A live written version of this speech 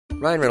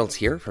Ryan Reynolds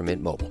here from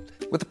Mint Mobile.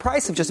 With the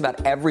price of just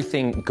about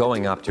everything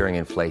going up during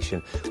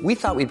inflation, we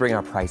thought we'd bring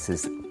our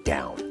prices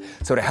down.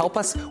 So to help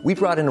us, we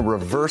brought in a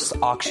reverse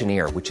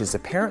auctioneer, which is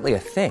apparently a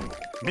thing.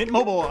 Mint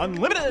Mobile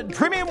Unlimited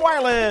Premium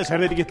Wireless. How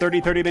to get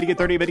 30, 30, bit to get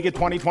 30, bit to get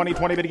 20, 20,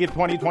 20, bit to get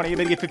 20, 20,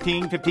 bit to get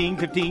 15, 15,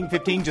 15,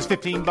 15, just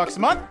 $15 a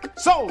month?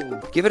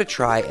 Sold! Give it a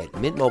try at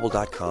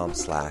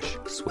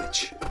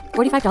mintmobile.com/switch.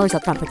 $45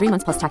 up front for 3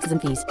 months plus taxes and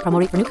fees. Promo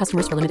rate for new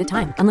customers for limited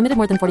time. Unlimited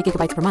more than 40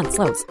 gigabytes per month.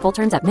 Slows full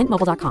terms at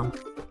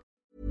mintmobile.com.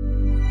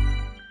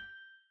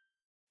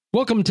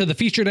 Welcome to the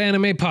Featured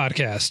Anime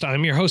Podcast.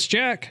 I'm your host,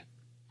 Jack.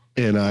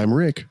 And I'm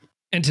Rick.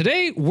 And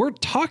today we're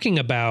talking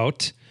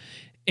about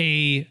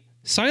a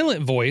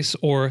silent voice,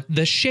 or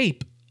the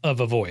shape of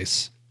a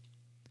voice.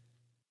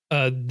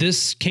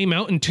 This came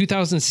out in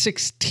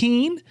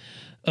 2016.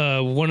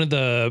 One of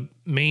the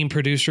main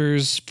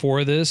producers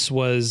for this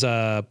was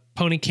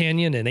Pony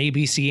Canyon and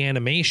ABC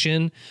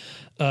Animation.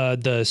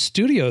 The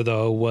studio,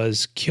 though,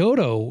 was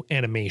Kyoto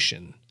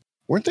Animation.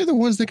 Weren't they the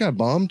ones that got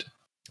bombed?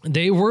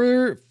 They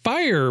were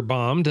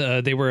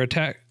firebombed. They were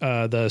attacked.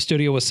 The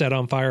studio was set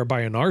on fire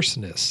by an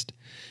arsonist.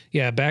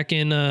 Yeah, back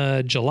in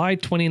July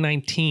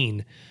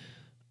 2019.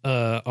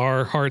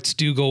 Our hearts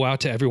do go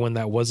out to everyone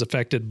that was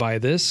affected by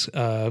this,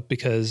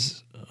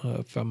 because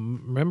if I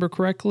remember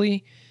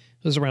correctly,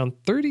 it was around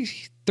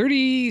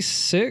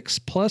 36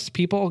 plus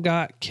people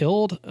got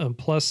killed,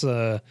 plus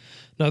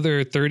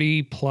another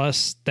 30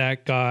 plus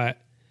that got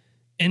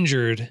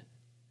injured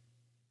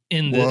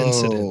in the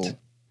incident.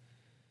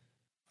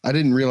 I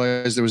didn't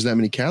realize there was that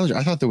many casualties.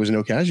 I thought there was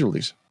no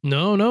casualties.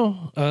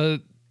 No.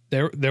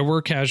 There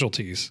were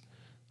casualties.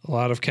 A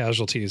lot of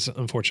casualties,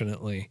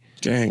 unfortunately.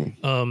 Dang.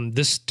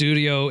 This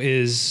studio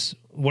is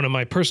one of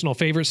my personal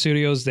favorite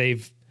studios.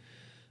 They've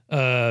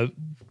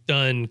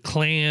done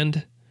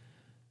Clan,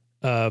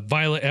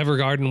 Violet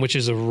Evergarden, which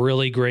is a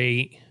really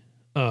great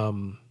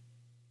animation.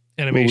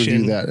 We'll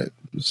review that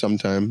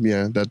sometime.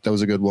 Yeah, that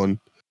was a good one.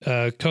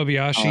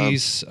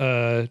 Kobayashi's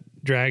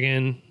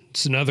Dragon.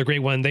 It's another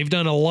great one. They've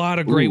done a lot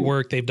of great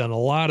work. They've done a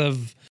lot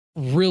of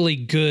really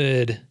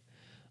good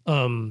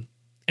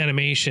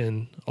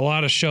animation, a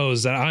lot of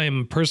shows that I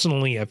am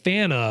personally a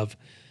fan of.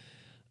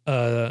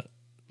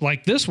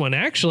 Like this one,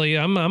 actually,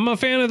 I'm a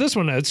fan of this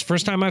one. It's the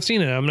first time I've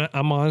seen it.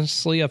 I'm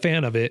honestly a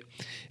fan of it.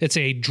 It's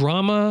a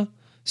drama,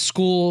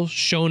 school,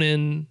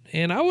 shonen,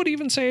 and I would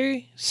even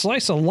say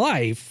slice of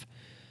life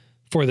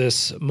for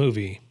this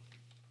movie.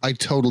 I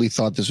totally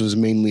thought this was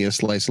mainly a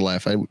slice of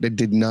life. I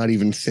did not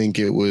even think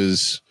it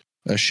was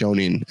a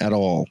shonen at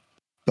all.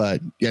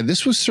 But yeah,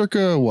 this was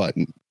circa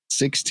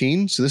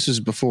 16? So this is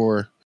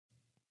before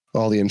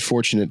all the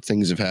unfortunate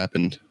things have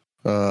happened.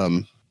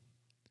 That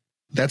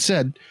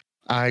said,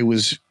 I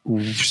was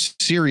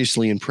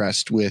seriously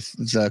impressed with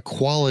the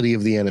quality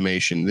of the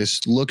animation.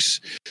 This looks,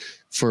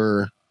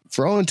 for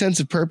all intents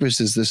and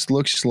purposes, this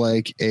looks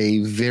like a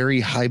very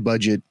high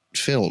budget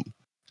film.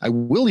 I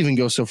will even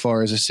go so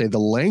far as to say the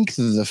length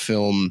of the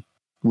film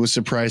was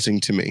surprising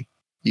to me.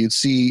 You'd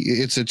see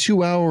it's a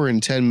 2 hour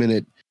and 10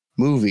 minute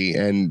movie,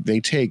 and they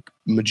take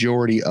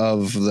majority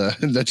of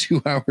the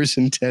 2 hours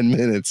and 10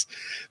 minutes.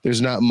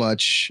 There's not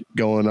much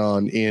going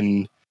on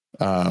in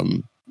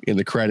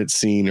the credit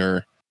scene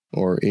or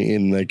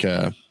in like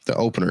the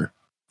opener,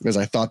 as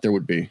I thought there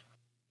would be.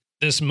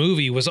 This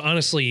movie was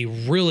honestly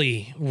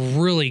really,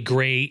 really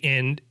great,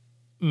 and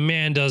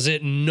man, does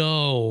it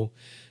know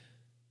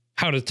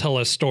how to tell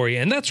a story.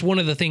 And that's one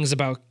of the things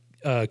about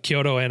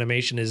Kyoto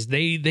Animation is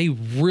they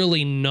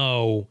really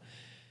know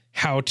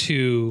how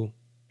to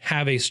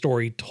have a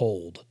story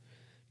told,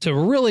 to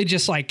really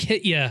just like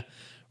hit you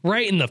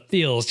right in the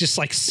feels, just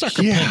like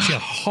sucker punch you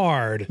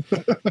hard.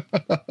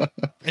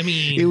 I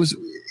mean, it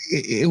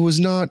was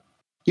not,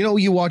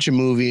 you watch a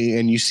movie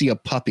and you see a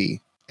puppy,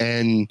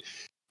 and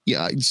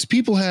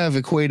people have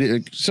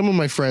equated, some of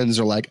my friends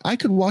are like, I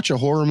could watch a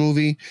horror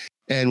movie,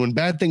 and when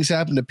bad things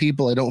happen to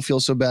people, I don't feel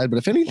so bad. But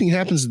if anything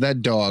happens to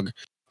that dog,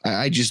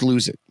 I just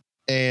lose it.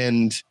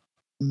 And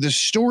the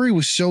story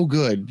was so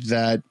good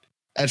that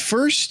at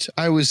first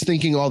I was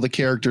thinking all the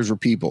characters were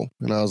people.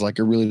 And I was like,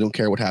 I really don't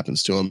care what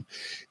happens to them.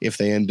 If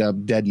they end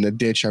up dead in a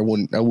ditch, I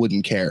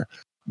wouldn't care.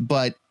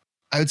 But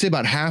I would say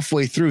about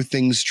halfway through,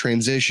 things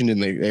transitioned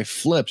and they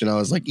flipped. And I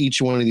was like,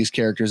 each one of these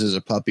characters is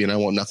a puppy, and I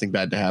want nothing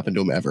bad to happen to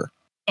them ever.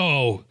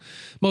 Oh,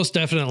 most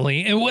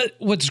definitely. And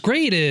what's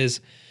great is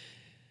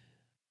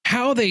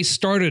how they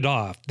started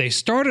off. They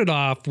started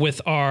off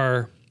with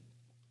our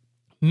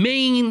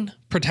main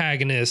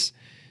protagonist,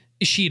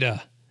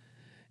 Ishida.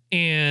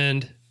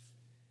 And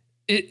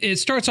it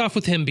starts off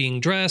with him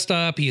being dressed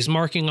up. He's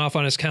marking off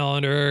on his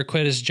calendar,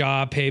 quit his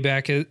job,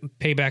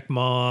 payback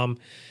mom,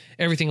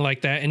 everything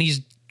like that. And he's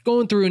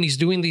going through and he's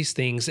doing these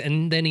things.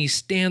 And then he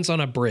stands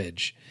on a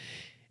bridge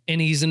and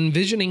he's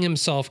envisioning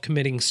himself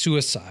committing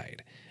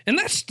suicide. And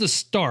that's the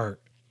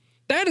start.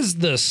 That is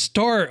the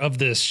start of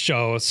this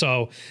show.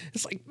 So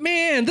it's like,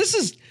 man, this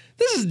is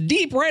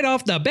deep right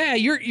off the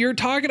bat. You're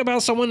talking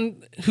about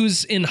someone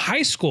who's in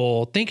high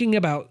school thinking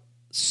about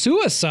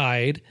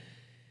suicide,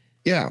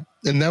 Yeah.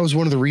 And that was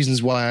one of the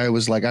reasons why I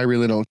was like, I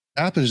really don't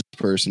happen to this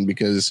person,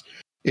 because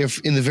if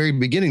in the very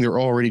beginning they're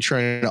already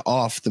trying to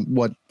off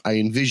what I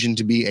envisioned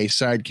to be a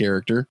side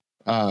character,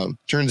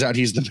 turns out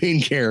he's the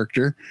main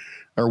character,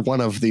 or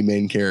one of the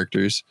main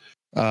characters.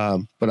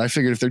 But I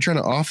figured if they're trying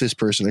to off this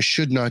person, I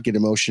should not get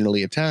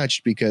emotionally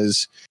attached,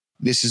 because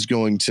this is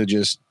going to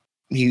just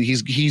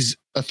he's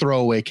a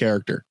throwaway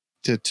character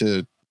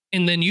to.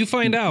 And then you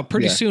find out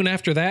pretty soon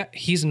after that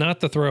he's not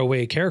the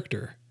throwaway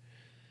character.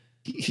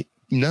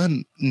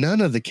 None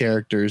of the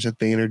characters that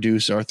they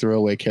introduce are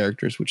throwaway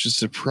characters, which is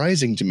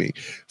surprising to me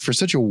for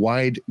such a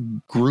wide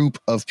group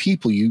of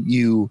people.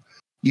 You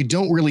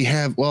don't really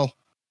have, well,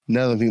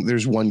 no, I think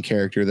there's one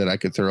character that I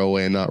could throw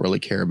away and not really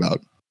care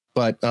about.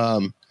 But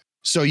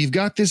so you've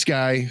got this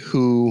guy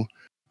who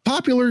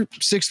popular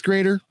sixth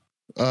grader.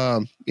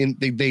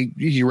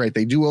 You're right.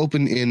 They do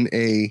open in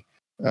a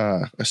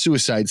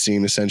suicide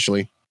scene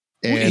essentially.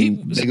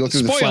 And they go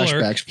through spoiler,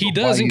 the flashbacks. He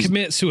doesn't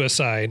commit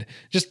suicide.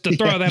 Just to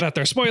throw that out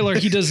there. Spoiler,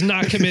 he does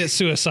not commit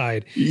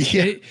suicide.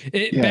 It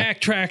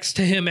backtracks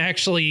to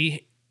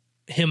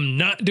him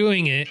not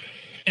doing it.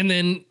 And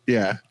then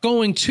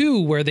going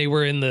to where they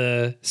were in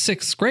the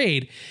 6th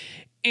grade.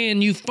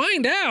 And you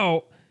find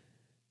out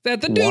that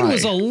the dude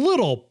was a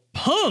little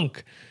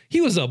punk. He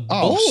was a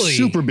bully.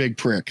 Super big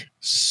prick.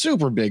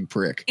 Super big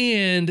prick.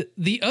 And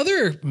the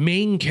other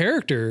main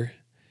character,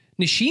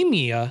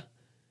 Nishimiya,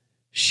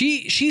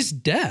 she's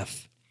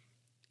deaf,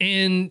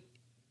 and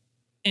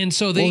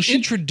so they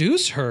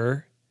introduce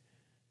her.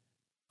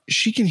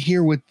 She can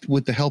hear with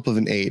the help of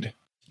an aid.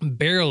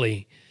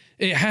 Barely.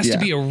 It has to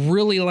be a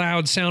really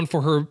loud sound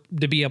for her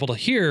to be able to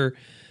hear,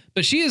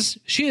 but she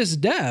is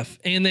deaf.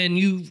 And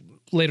then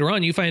later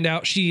on you find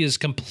out she is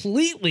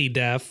completely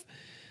deaf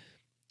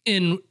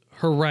in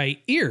her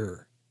right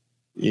ear.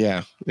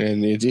 Yeah,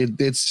 and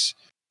it's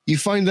you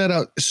find that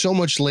out so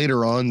much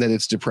later on that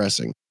it's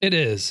depressing. It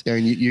is.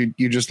 And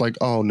you're just like,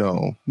 oh,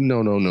 no.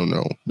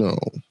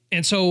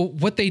 And so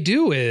what they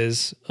do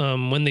is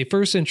when they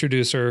first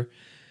introduce her,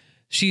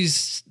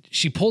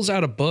 she pulls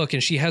out a book,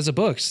 and she has a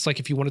book. It's like,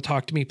 if you want to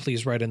talk to me,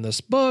 please write in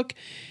this book.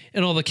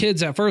 And all the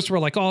kids at first were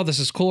like, oh, this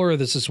is cool, or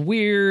this is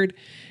weird.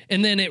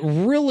 And then it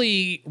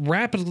really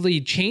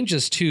rapidly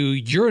changes to,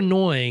 you're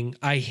annoying.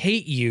 I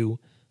hate you.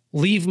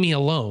 Leave me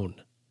alone.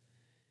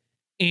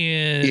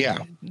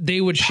 And they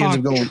would talk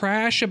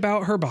trash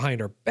about her behind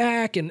her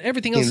back and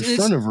everything else. In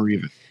front of her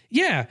even.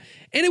 Yeah.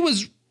 And it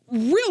was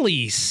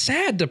really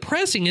sad,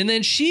 depressing. And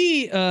then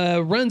she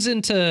runs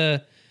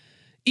into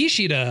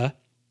Ishida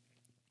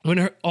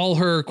when all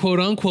her quote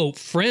unquote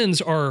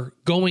friends are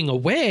going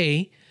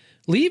away,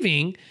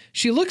 leaving.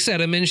 She looks at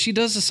him and she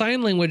does a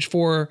sign language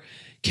for,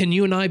 can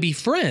you and I be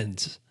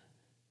friends,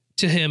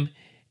 to him.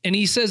 And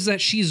he says that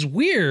she's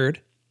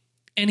weird.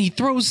 And he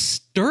throws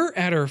dirt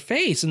at her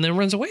face and then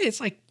runs away. It's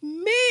like,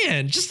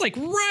 man, just like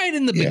right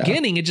in the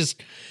beginning,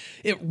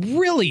 it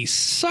really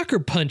sucker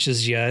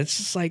punches you. It's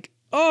just like,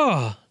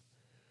 oh.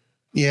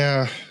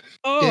 Yeah.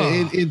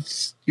 Oh.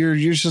 You're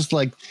just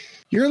like,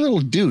 you're a little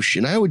douche,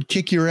 and I would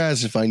kick your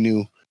ass if I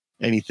knew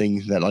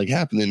anything that like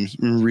happened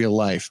in real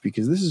life,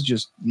 because this is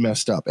just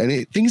messed up.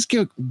 And things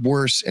get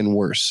worse and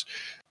worse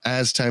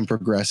as time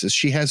progresses.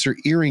 She has her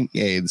hearing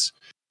aids,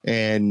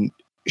 and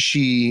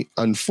she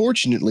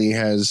unfortunately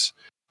has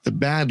the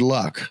bad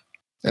luck,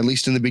 at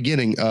least in the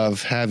beginning,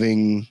 of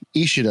having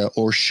Ishida,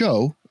 or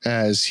Sho,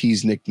 as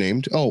he's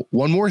nicknamed. Oh,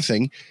 one more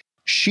thing.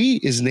 She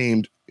is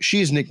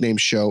nicknamed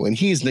Sho, and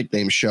he is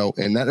nicknamed Sho,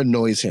 and that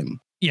annoys him.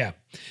 Yeah,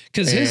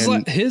 because his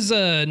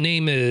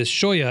name is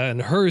Shoya,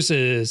 and hers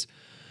is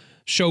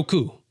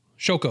Shoko.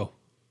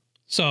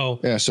 So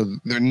so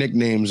their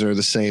nicknames are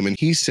the same. And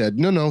he said,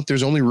 no,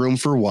 there's only room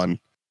for one.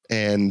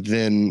 And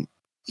then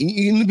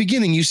in the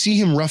beginning, you see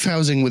him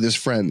roughhousing with his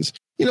friends,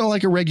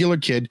 like a regular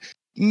kid.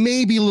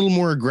 Maybe a little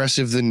more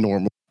aggressive than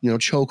normal,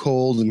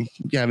 chokehold and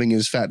having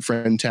his fat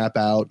friend tap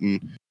out,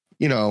 and,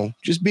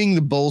 just being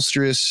the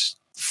bolsterous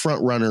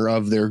front runner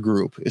of their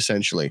group,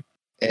 essentially.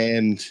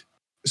 And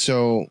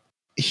so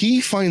Sho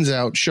finds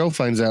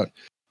out,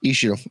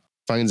 Ishida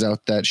finds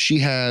out that she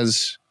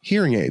has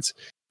hearing aids,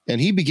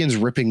 and he begins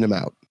ripping them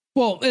out.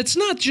 Well, it's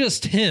not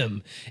just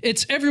him.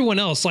 It's everyone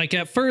else. Like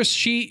at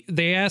first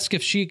they ask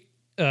if she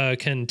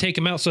can take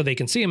him out so they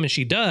can see him, and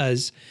she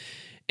does.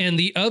 And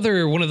the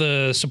other, one of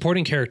the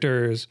supporting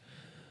characters,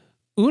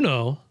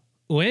 Ueno,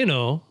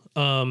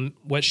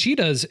 what she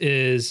does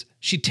is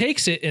she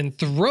takes it and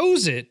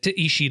throws it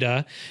to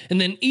Ishida. And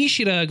then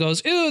Ishida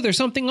goes, ew, there's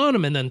something on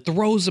him, and then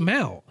throws him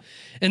out.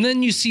 And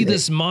then you see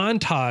this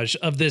montage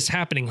of this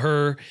happening,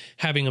 her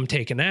having him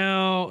taken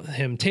out,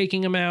 him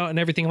taking him out, and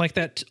everything like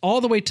that,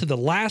 all the way to the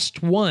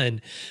last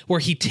one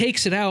where he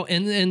takes it out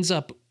and ends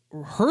up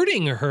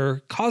hurting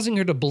her, causing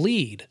her to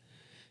bleed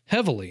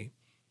heavily.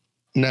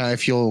 Now,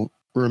 if you'll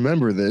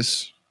remember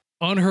this,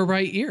 on her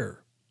right ear.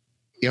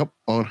 Yep,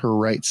 on her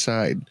right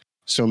side.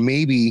 So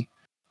maybe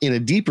in a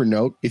deeper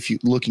note, if you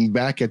looking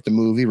back at the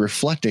movie,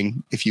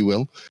 reflecting, if you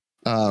will,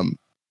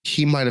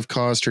 he might have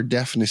caused her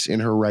deafness in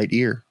her right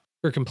ear.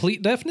 Her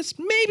complete deafness?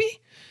 Maybe.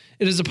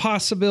 It is a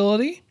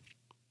possibility.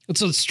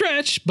 It's a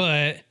stretch,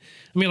 but I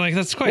mean, like,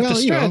 that's quite the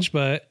Well, you know, stretch,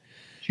 but.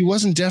 She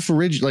wasn't deaf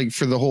originally, like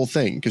for the whole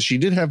thing, because she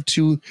did have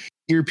 2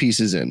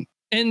 earpieces in.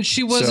 And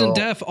she wasn't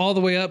So- deaf all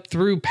the way up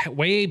through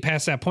way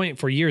past that point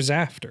for years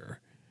after.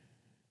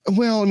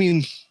 Well, I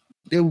mean,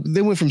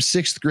 they went from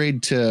 6th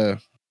grade to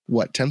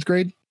what, 10th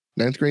grade,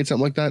 9th grade,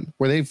 something like that.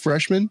 Were they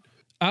freshmen?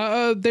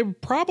 They were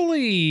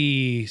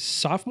probably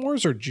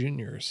sophomores or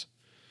juniors.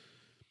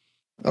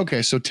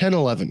 Okay, so 10,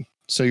 11.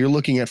 So you're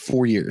looking at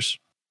 4 years.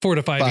 4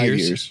 to 5 5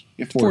 years. years.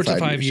 Yeah, 4 to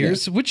 5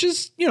 years, which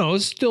is, you know,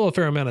 is still a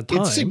fair amount of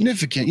time. It's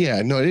significant.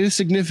 Yeah, no, it is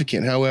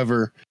significant.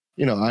 However,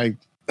 you know, I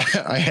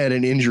had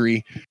an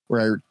injury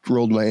where I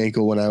rolled my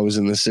ankle when I was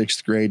in the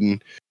 6th grade,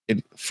 and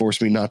it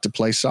forced me not to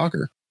play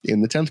soccer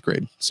in the 10th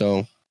grade.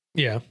 So,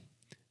 Yeah.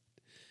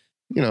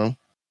 you know,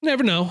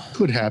 Never know.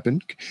 could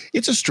happen.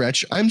 It's a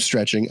stretch. I'm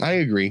stretching. I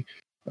agree.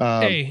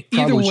 Hey,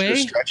 either probably should have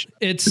way, stretched.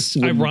 it's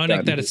Wouldn't have ironic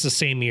gotten that it. it's the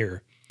same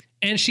year.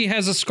 And she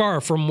has a scar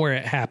from where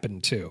it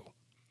happened too.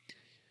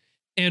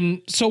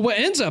 And so what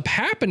ends up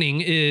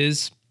happening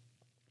is,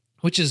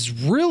 which is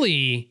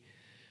really,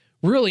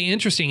 really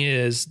interesting,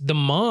 is the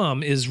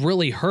mom is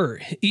really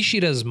hurt.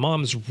 Ishida's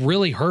mom's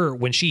really hurt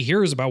when she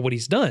hears about what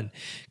he's done,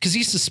 because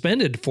he's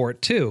suspended for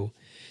it too.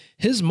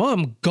 His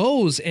mom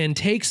goes and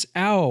takes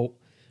out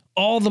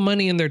all the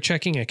money in their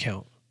checking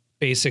account,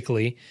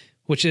 basically,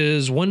 which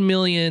is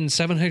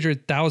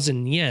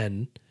 1,700,000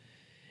 yen,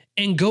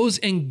 and goes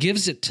and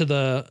gives it to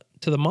the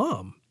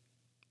mom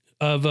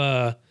of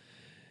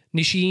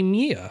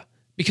Nishimiya,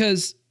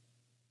 because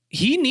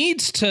he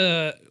needs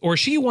to, or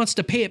she wants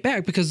to pay it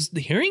back, because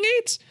the hearing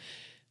aids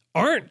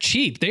aren't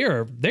cheap. They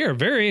are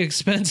very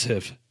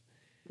expensive.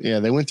 Yeah,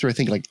 they went through, I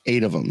think, like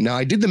 8 of them. Now,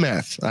 I did the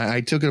math.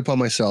 I took it upon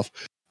myself.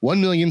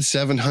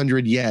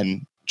 1,700,000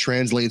 yen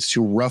translates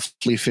to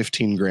roughly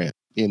 15 grand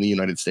in the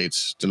United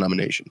States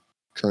denomination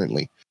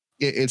currently.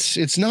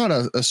 It's not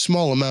a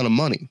small amount of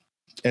money.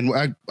 And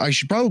we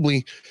should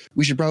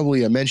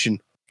probably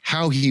mention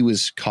how he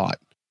was caught.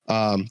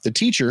 The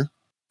teacher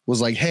was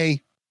like,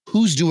 "Hey,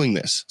 who's doing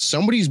this?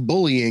 Somebody's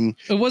bullying."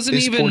 It wasn't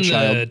this even poor the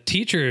child.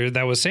 teacher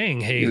that was saying,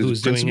 "Hey, It was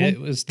who's the doing it?"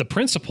 principal? It was the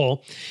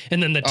principal.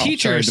 And then the Oh,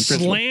 teacher sorry, the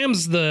principal.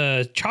 slams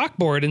the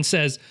chalkboard and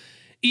says,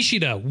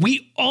 "Ishida,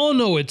 we all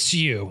know it's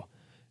you.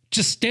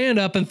 Just stand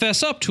up and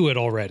fess up to it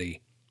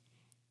already."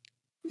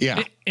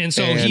 Yeah. And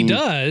so he And-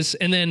 does.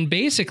 And then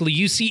basically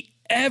you see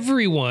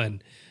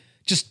everyone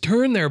just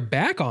turn their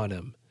back on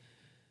him.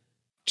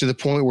 To the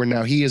point where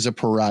now he is a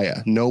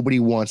pariah. Nobody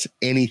wants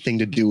anything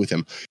to do with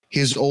him.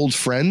 His old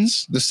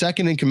friends, the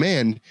second in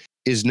command,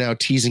 is now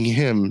teasing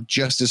him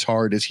just as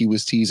hard as he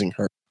was teasing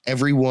her.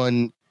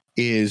 Everyone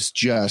is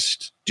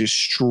just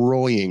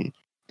destroying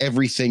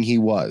everything he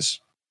was.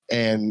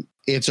 And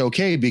it's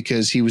okay,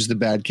 because he was the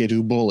bad kid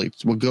who bullied.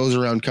 What goes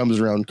around comes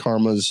around.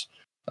 Karma's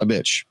a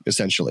bitch,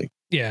 essentially.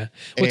 Yeah.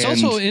 What's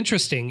And- also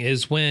interesting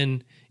is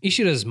when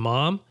Ishida's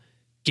mom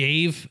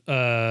gave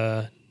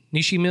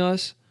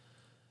Nishimiya's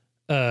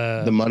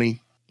The money.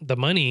 the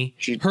money,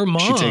 She her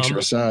mom takes her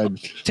aside.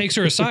 takes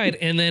her aside,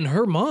 and then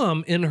her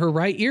mom in her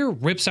right ear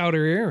rips out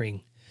her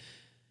earring.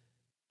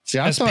 See,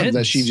 I as thought that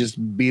penance. she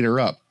just beat her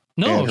up.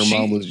 No, and her she-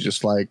 mom was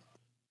just like,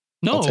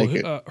 No, I'll take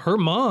it. her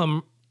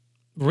mom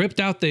ripped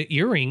out the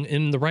earring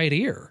in the right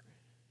ear.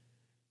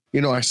 you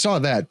know, I saw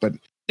that, but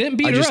Didn't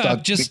beat I her just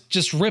up, thought-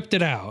 just ripped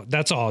it out.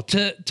 That's all.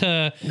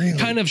 To Really?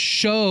 kind of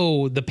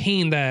show the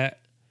pain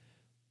that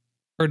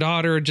her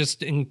daughter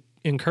just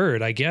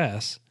incurred, I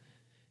guess.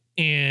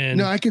 And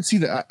no, I could see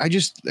that. I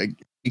just, like,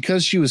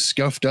 because she was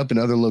scuffed up in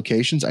other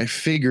locations, I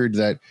figured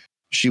that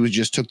she was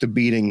just took the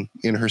beating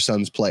in her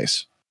son's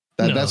place.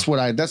 No. That's what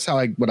I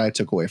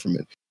took away from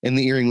it. And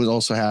the earring was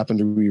also happened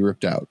to be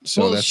ripped out.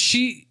 So well, that's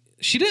she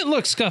didn't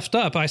look scuffed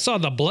up. I saw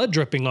the blood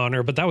dripping on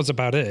her, but that was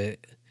about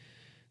it.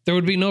 There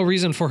would be no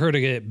reason for her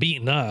to get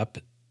beaten up,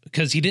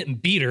 because he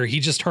didn't beat her. He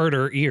just hurt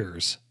her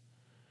ears.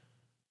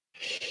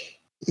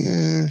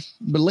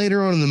 but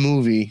later on in the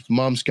movie,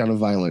 mom's kind of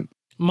violent.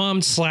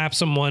 Mom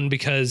slaps him one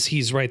because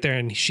he's right there,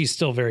 and she's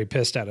still very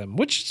pissed at him,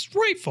 which is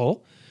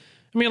rightful.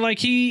 I mean, like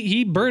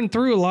he burned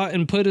through a lot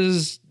and put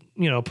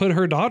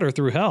her daughter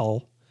through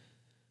hell.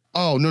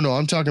 Oh, no,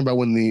 I'm talking about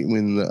when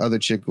the other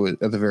chick was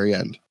at the very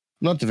end.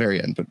 Not the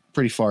very end, but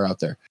pretty far out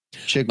there.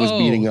 Chick was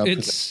beating up.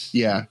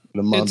 Yeah,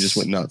 the mom just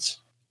went nuts.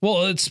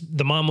 Well,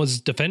 the mom was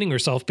defending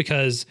herself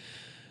because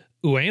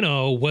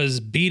Ueno was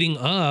beating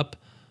up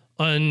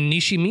on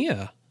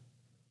Nishimiya.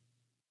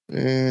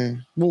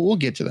 We'll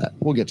get to that.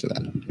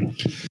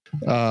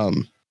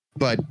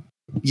 But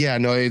yeah,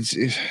 no, it's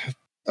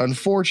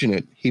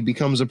unfortunate. He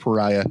becomes a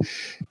pariah,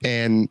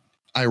 and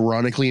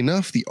ironically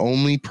enough, the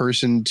only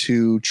person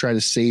to try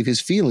to save his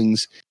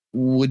feelings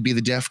would be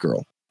the deaf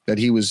girl that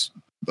he was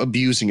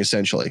abusing,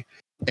 essentially.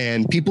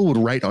 And people would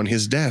write on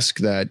his desk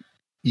that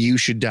you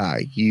should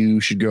die, you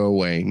should go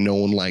away, no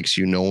one likes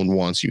you, no one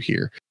wants you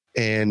here.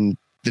 And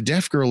the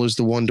deaf girl is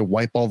the one to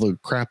wipe all the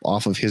crap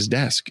off of his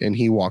desk, and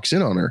he walks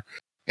in on her.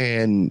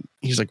 And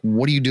he's like,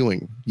 "What are you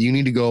doing? You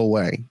need to go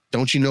away.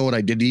 Don't you know what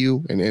I did to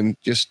you?" And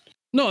just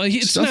No,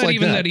 it's Stuff not like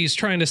even that. that he's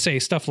trying to say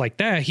stuff like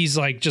that. He's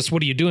like, just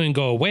what are you doing?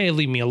 Go away.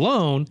 Leave me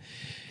alone.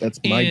 That's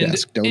my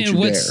desk. Don't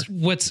you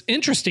what's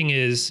interesting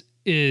is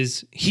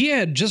he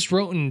had just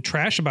written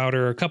trash about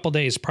her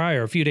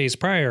a few days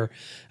prior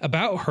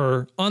about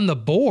her on the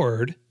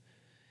board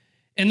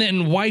and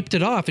then wiped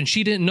it off. And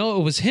she didn't know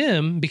it was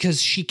him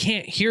because she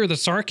can't hear the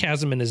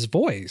sarcasm in his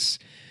voice.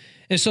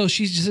 And so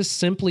she just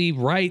simply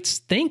writes,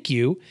 thank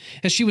you.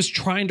 And she was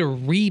trying to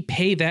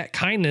repay that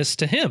kindness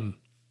to him.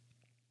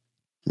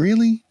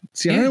 Really?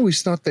 See, Yeah. I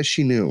always thought that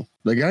she knew.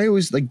 Like, I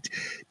always, like,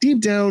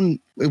 deep down,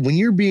 when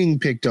you're being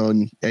picked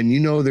on and you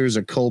know there's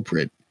a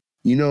culprit,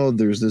 you know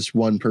there's this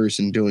one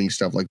person doing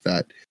stuff like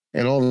that,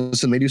 and all of a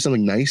sudden they do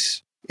something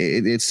nice,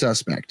 it's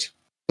suspect.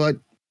 But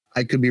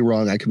I could be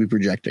wrong. I could be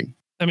projecting.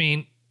 I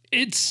mean,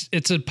 it's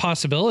a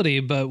possibility,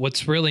 but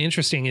what's really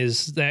interesting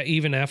is that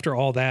even after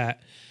all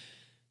that,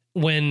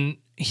 when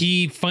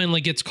he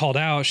finally gets called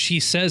out, she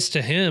says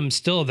to him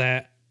still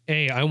that,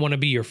 hey, I want to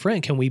be your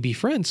friend. Can we be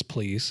friends,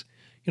 please?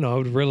 You know, I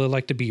would really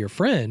like to be your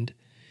friend.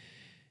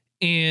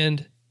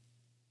 And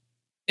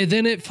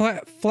then it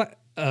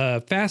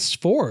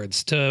fast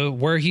forwards to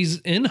where he's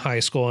in high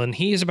school and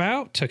he's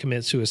about to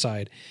commit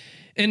suicide.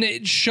 And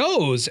it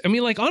shows, I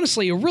mean, like,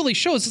 honestly, it really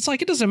shows. It's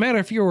like, it doesn't matter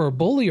if you're a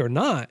bully or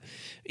not.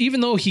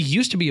 Even though he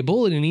used to be a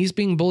bully and he's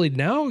being bullied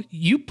now,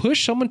 you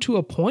push someone to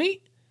a point,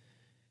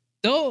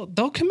 they'll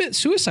commit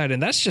suicide.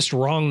 And that's just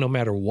wrong no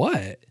matter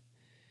what.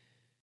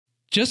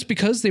 Just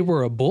because they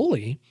were a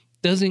bully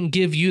doesn't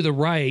give you the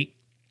right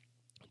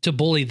to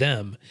bully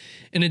them.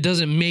 And it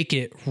doesn't make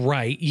it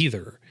right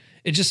either.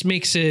 It just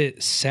makes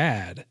it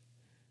sad.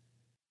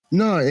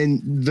 No,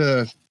 and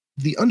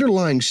the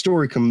underlying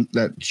story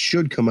that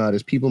should come out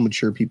is people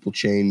mature, people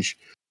change.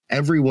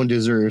 Everyone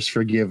deserves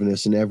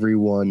forgiveness and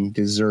everyone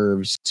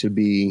deserves to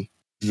be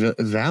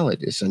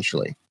valid,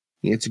 essentially.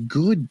 It's a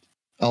good,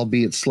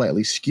 albeit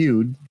slightly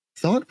skewed,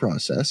 thought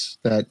process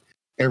that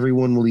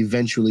everyone will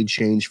eventually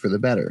change for the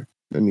better.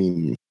 I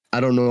mean, I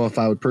don't know if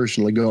I would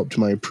personally go up to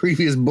my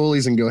previous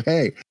bullies and go,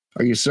 hey,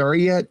 are you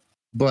sorry yet?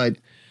 But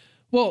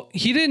well,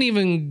 he didn't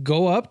even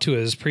go up to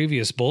his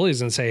previous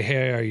bullies and say,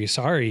 hey, are you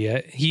sorry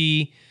yet?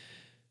 He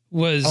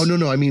was. Oh,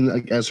 no. I mean,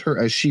 like,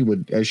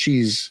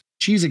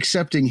 she's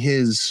accepting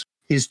his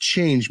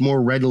change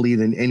more readily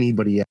than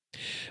anybody else.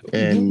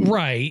 And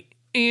right.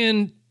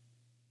 And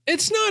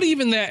it's not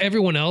even that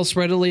everyone else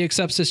readily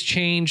accepts his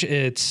change.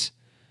 It's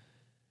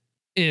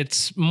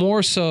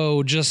more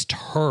so just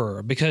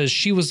her, because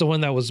she was the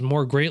one that was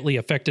more greatly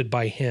affected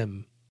by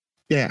him.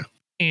 Yeah.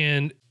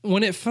 And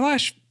when it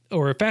fast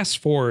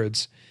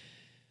forwards,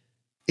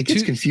 it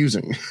gets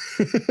confusing.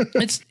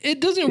 it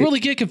doesn't really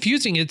get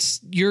confusing.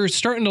 You're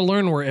starting to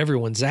learn where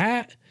everyone's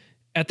at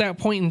that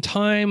point in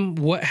time,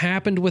 what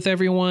happened with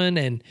everyone.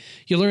 And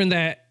you learn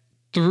that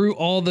through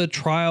all the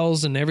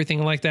trials and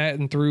everything like that.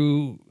 And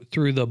through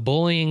the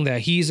bullying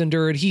that he's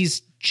endured,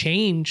 he's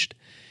changed.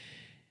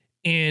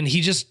 And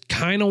he just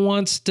kind of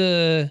wants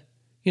to,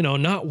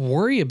 not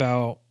worry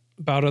about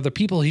other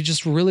people. He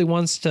just really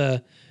wants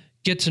to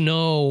get to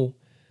know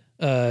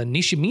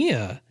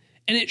Nishimiya.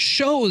 And it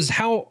shows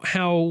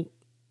how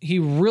he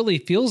really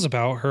feels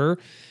about her,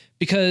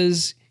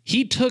 because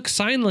he took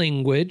sign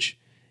language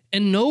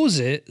and knows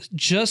it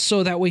just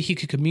so that way he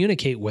could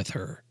communicate with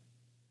her.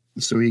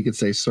 So he could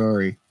say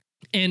sorry.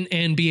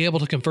 And be able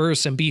to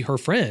converse and be her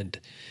friend.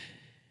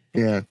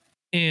 Yeah.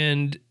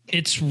 And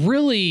it's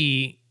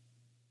really,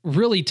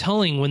 really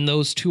telling when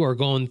those two are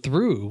going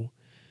through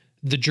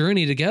the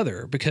journey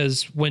together,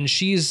 because when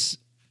she's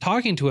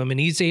talking to him and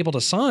he's able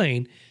to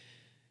sign,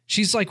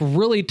 she's like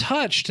really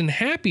touched and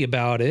happy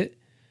about it.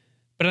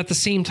 But at the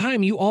same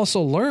time, you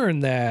also learn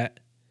that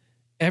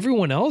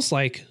everyone else,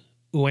 like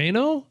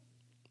Ueno,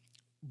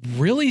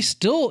 really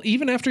still,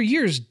 even after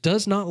years,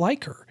 does not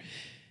like her.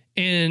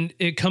 And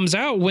it comes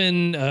out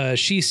when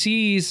she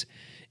sees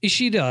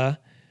Ishida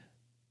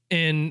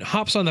and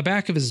hops on the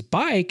back of his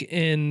bike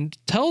and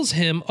tells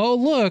him, oh,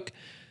 look,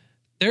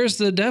 there's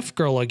the deaf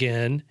girl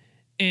again.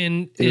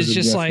 And it's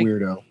just like,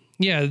 weirdo.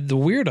 Yeah, the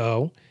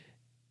weirdo.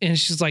 And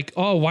she's like,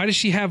 oh, why does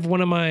she have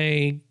one of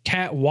my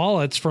cat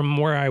wallets from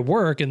where I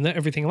work and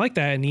everything like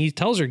that? And he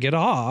tells her, get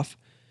off.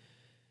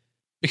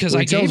 Because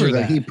I gave her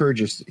that. He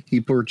purchased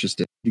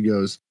it. He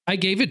goes, I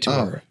gave it to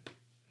her.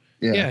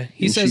 Yeah.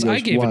 He And says, she goes, I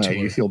gave why? it to her.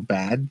 Do you feel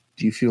bad?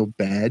 Do you feel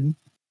bad?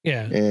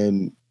 Yeah.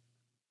 And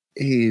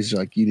he's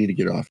like, you need to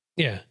get off.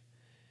 Yeah.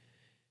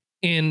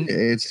 And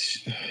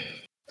it's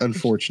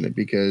unfortunate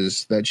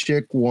because that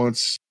chick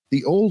wants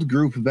the old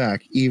group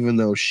back, even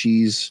though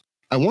she's,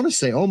 I want to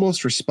say,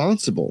 almost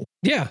responsible.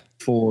 Yeah.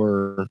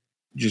 For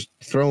just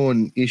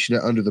throwing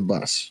Ishida under the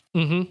bus.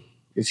 Mm-hmm.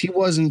 Because he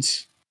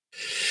wasn't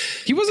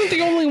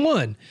the only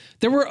one.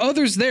 There were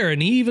others there,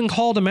 and he even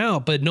called him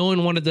out, but no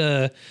one wanted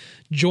to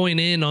join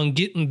in on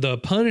getting the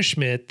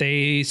punishment.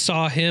 They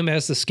saw him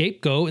as the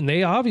scapegoat, and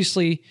they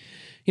obviously,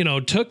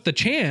 took the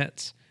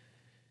chance.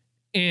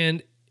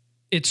 And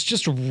it's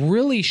just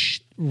really,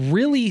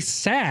 really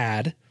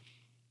sad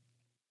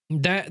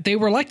that they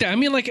were like that. I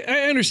mean, like,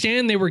 I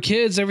understand they were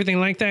kids, everything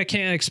like that.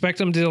 Can't expect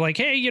them to like,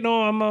 hey,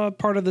 I'm a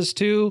part of this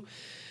too,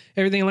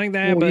 everything like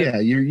that. Well, but yeah,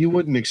 you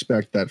wouldn't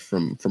expect that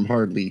from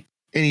hardly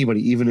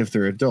anybody, even if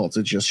they're adults.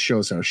 It just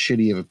shows how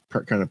shitty of a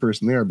kind of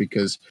person they are,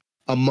 because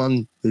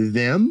among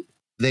them,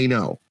 they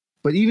know.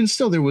 But even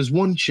still, there was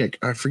one chick,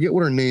 I forget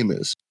what her name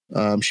is.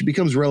 She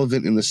becomes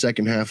relevant in the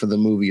second half of the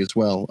movie as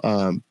well.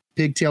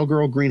 Pigtail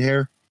girl, green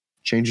hair,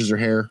 changes her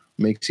hair,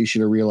 makes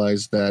Ishida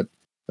realize that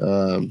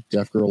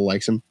deaf girl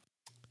likes him.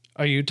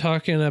 Are you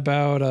talking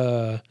about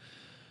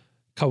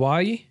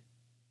Kawaii?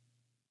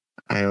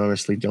 I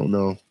honestly don't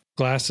know.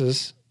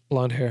 Glasses,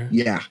 blonde hair.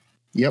 Yeah.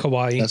 Yep.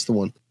 Kawaii. That's the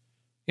one.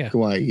 Yeah.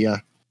 Kawaii. Yeah.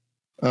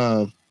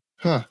 I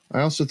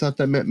also thought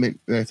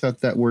I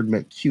thought that word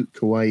meant cute.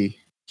 Kawaii.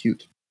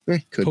 Cute.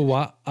 Could.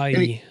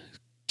 Kawaii.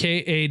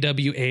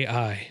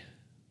 Kawai.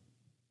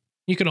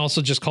 You can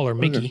also just call her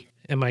Mickey.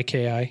 Okay.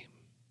 Miki.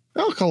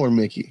 I'll call her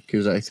Mickey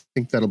because I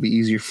think that'll be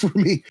easier for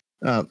me.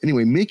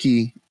 Anyway,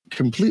 Mickey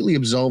completely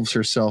absolves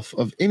herself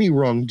of any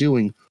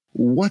wrongdoing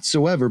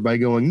whatsoever by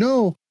going,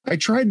 no, I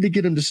tried to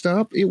get him to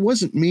stop. It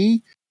wasn't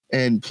me.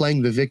 And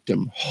playing the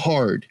victim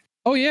hard.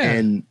 Oh, yeah.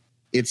 And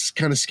it's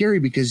kind of scary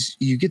because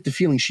you get the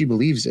feeling she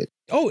believes it.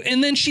 Oh,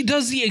 and then she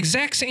does the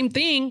exact same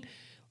thing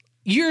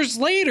years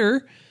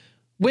later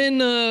when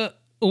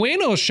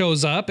Ueno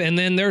shows up, and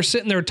then they're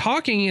sitting there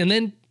talking, and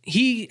then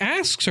he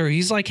asks her,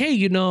 he's like, hey,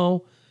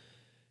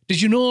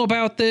 did you know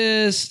about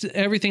this,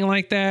 everything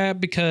like that?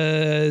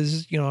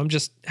 Because, I'm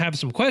just having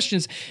some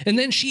questions. And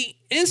then she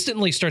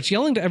instantly starts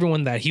yelling to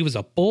everyone that he was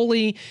a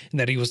bully and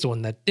that he was the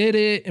one that did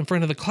it in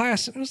front of the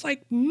class. And it was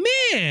like,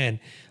 man,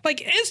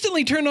 like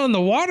instantly turned on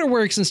the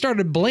waterworks and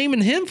started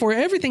blaming him for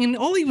everything. And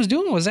all he was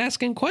doing was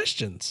asking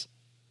questions.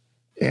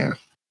 Yeah.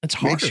 It's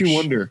harsh.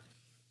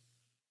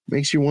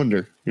 Makes you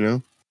wonder,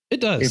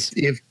 It does.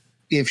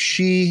 If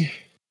she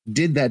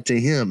did that to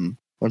him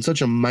on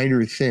such a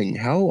minor thing,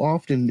 how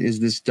often is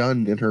this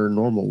done in her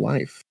normal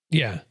life?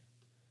 Yeah.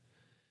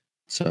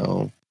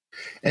 So,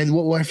 and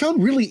what I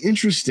found really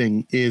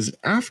interesting is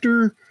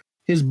after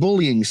his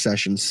bullying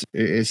sessions,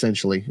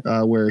 essentially,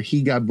 where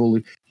he got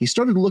bullied, he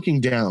started looking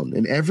down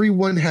and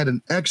everyone had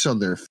an X on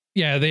their face.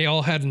 Yeah, they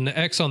all had an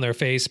X on their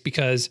face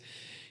because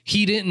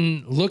he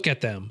didn't look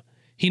at them.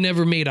 He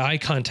never made eye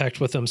contact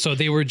with them. So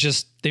they were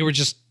just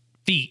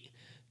feet,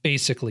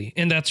 basically.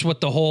 And that's what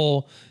the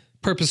whole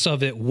purpose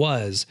of it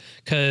was,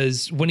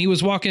 because when he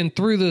was walking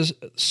through the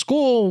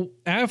school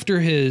after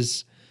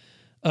his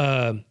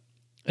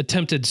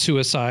attempted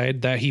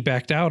suicide that he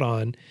backed out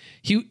on,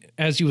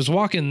 as he was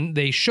walking,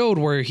 they showed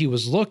where he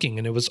was looking,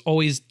 and it was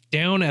always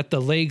down at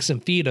the legs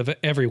and feet of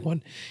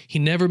everyone. He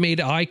never made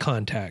eye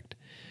contact,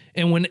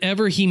 and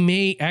whenever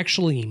he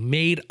actually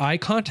made eye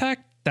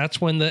contact,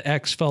 that's when the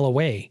X fell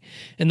away.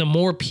 And the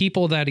more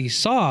people that he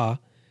saw,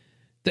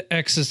 the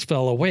X's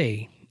fell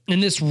away.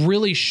 And this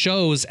really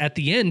shows at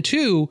the end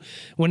too,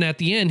 when at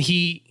the end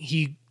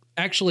he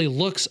actually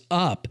looks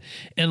up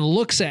and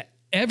looks at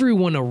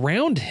everyone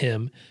around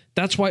him.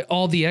 That's why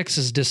all the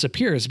X's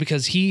disappears,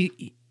 because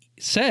he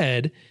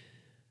said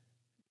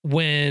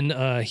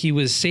when he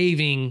was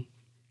saving.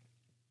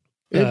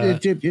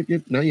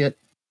 Not yet,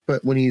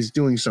 but when he's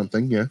doing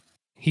something, yeah.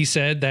 He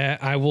said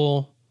that I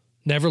will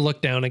never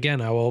look down again.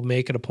 I will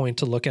make it a point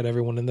to look at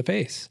everyone in the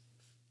face.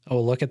 I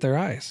will look at their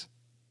eyes.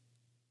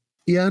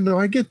 Yeah, no,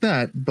 I get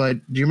that. But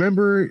do you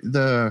remember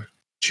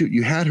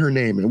you had her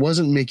name. It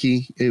wasn't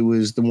Mickey. It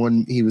was the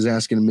one he was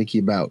asking Mickey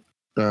about.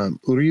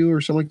 Uryu or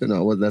something like that.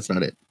 No, that's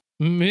not it.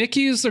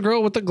 Mickey is the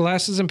girl with the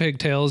glasses and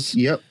pigtails.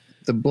 Yep.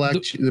 The black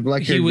haired girl.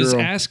 He was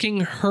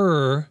asking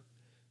her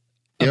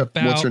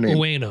about what's her name?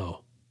 Ueno.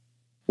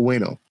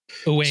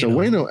 So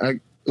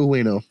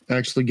Ueno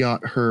actually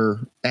got her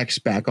X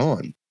back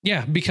on.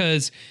 Yeah,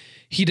 because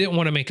he didn't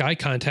want to make eye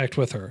contact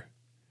with her.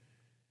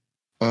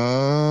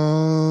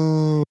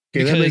 Oh,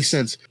 okay, that makes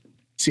sense.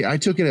 See, I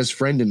took it as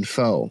friend and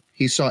foe.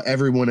 He saw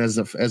everyone as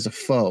a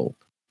foe,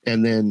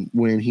 and then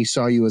when he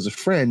saw you as a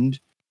friend,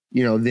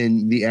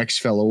 then the X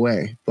fell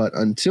away. But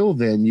until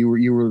then,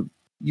 you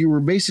were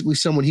basically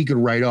someone he could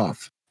write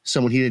off,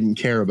 someone he didn't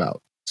care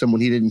about, someone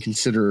he didn't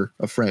consider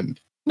a friend.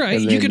 Right,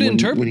 you could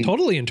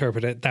totally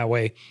interpret it that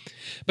way.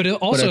 But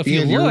also, if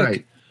you look,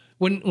 right.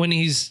 when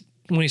he's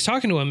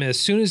talking to him, as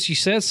soon as he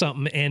says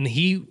something and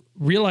he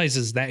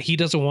realizes that he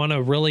doesn't want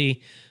to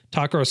really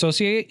talk or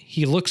associate,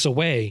 he looks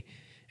away.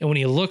 And when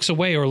he looks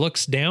away or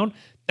looks down,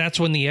 that's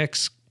when the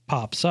X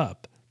pops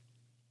up.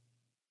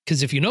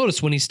 Because if you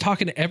notice, when he's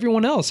talking to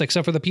everyone else,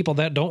 except for the people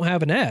that don't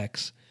have an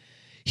X,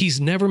 he's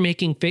never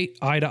making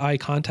eye-to-eye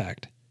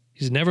contact.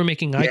 He's never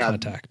making eye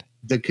contact.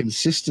 The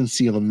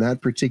consistency on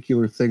that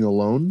particular thing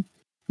alone.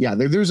 Yeah,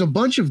 there's a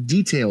bunch of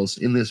details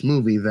in this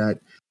movie that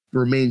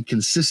remain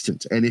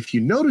consistent. And if you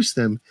notice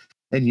them,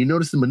 and you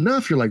notice them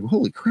enough, you're like,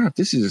 holy crap,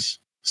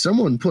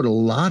 someone put a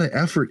lot of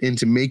effort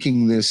into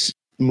making this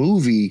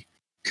movie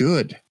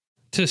good.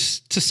 To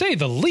say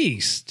the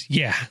least,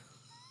 yeah.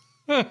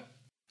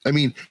 I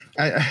mean,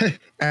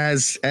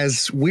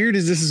 as weird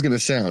as this is going to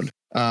sound,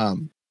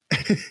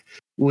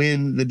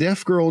 when the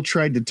deaf girl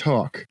tried to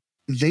talk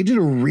they did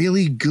a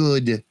really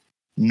good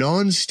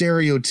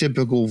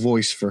non-stereotypical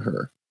voice for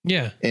her.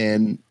 Yeah.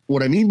 And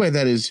what I mean by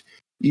that is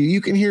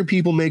you can hear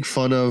people make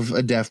fun of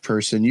a deaf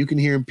person. You can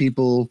hear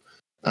people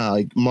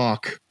like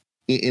mock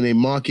in a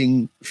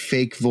mocking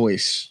fake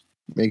voice,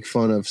 make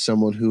fun of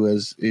someone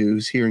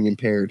who's hearing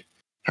impaired.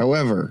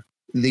 However,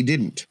 they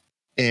didn't.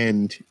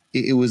 And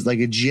it was like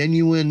a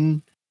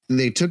genuine,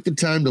 they took the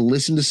time to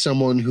listen to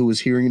someone who was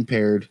hearing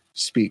impaired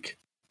speak,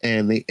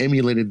 and they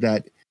emulated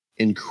that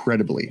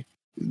incredibly.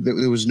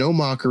 There was no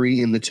mockery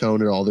in the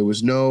tone at all. There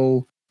was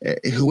no,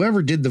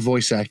 whoever did the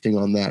voice acting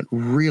on that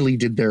really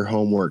did their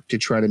homework to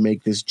try to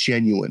make this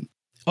genuine.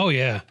 Oh,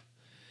 yeah.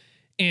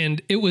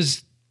 And it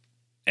was,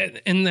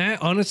 and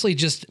that honestly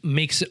just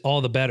makes it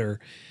all the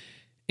better.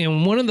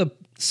 And one of the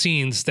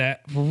scenes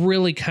that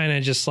really kind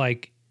of just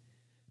like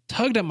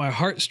tugged at my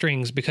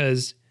heartstrings,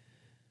 because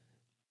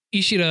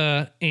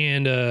Ishida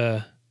and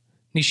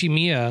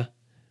Nishimiya,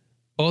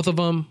 both of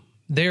them,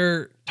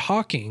 they're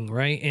talking,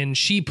 right? And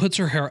she puts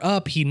her hair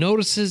up. He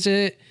notices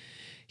it.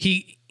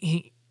 He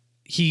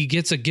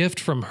gets a gift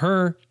from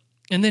her.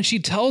 And then she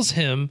tells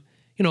him,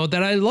 you know,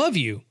 that I love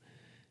you.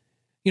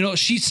 You know,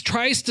 she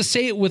tries to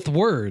say it with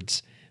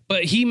words,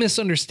 but he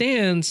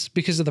misunderstands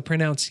because of the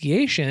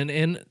pronunciation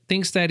and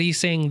thinks that he's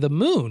saying the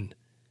moon.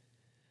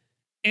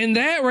 And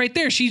that right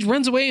there, she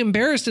runs away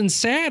embarrassed and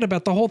sad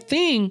about the whole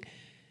thing.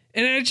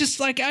 And I just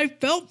like, I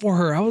felt for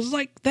her. I was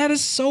like, that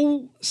is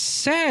so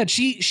sad.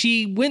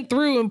 She went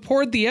through and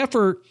poured the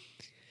effort,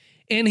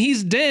 and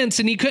he's dense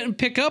and he couldn't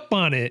pick up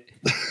on it.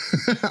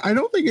 I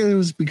don't think it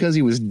was because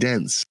he was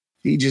dense.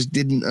 He just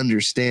didn't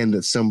understand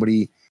that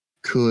somebody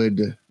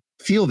could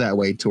feel that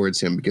way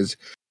towards him, because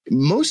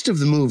most of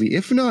the movie,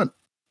 if not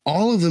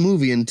all of the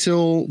movie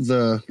until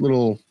the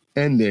little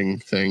ending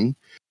thing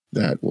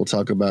that we'll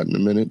talk about in a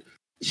minute,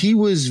 he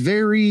was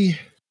very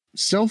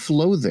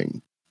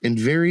self-loathing and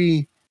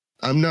very,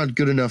 I'm not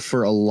good enough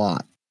for a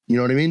lot. You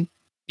know what I mean?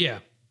 Yeah.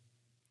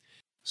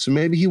 So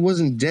maybe he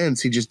wasn't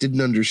dense. He just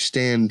didn't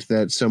understand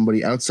that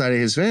somebody outside of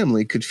his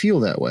family could feel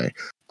that way.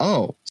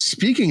 Oh,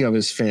 speaking of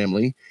his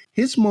family,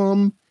 his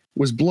mom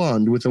was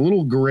blonde with a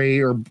little gray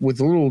or with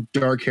a little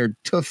dark haired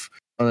tuft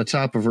on the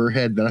top of her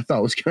head that I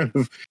thought was kind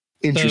of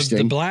interesting.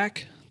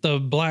 The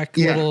black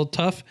little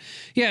tuft.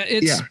 Yeah.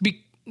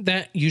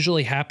 That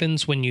usually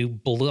happens when you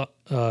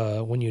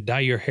dye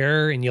your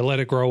hair and you let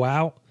it grow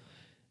out.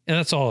 And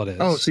that's all it is.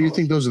 Oh, so you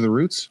think those are the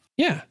roots?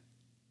 Yeah.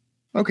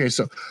 Okay,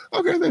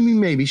 I mean,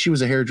 maybe she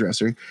was a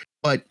hairdresser,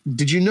 but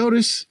did you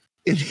notice?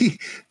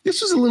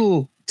 This was a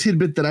little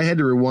tidbit that I had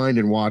to rewind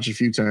and watch a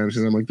few times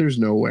because I'm like, there's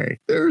no way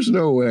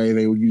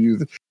they would do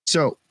this.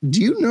 So,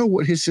 do you know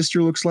what his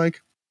sister looks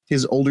like?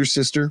 His older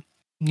sister?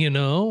 You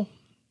know,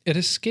 it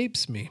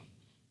escapes me.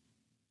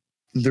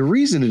 The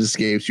reason it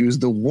escapes you is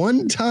the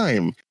one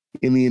time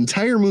in the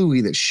entire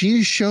movie that she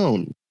is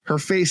shown, her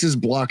face is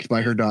blocked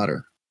by her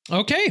daughter.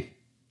 Okay.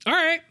 All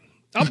right.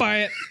 I'll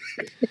buy it.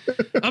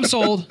 I'm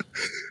sold.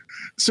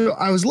 So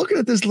I was looking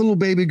at this little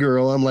baby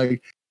girl. I'm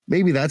like,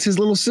 maybe that's his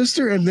little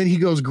sister. And then he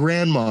goes,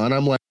 grandma. And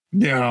I'm like,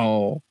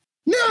 no,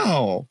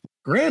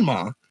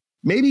 grandma.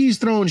 Maybe he's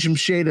throwing some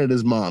shade at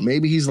his mom.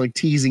 Maybe he's like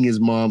teasing his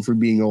mom for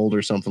being old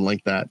or something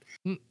like that.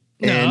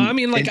 I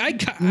mean, like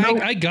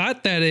I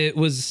got that it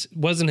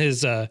wasn't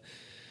his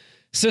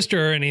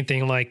sister or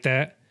anything like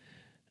that.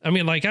 I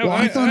mean, like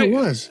I thought it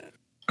was.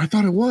 I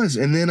thought it was.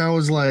 And then I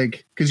was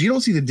like, because you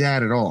don't see the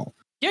dad at all.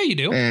 Yeah, you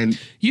do. And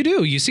you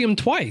do. You see him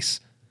twice.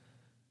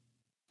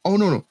 Oh,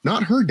 no.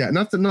 Not her dad.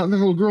 Not the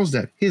little girl's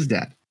dad. His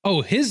dad.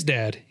 Oh, his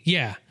dad.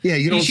 Yeah. Yeah,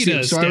 you don't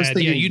Ishida's see. So dad. I was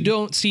thinking, you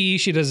don't see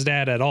Ishida's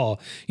dad at all.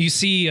 You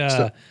see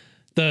the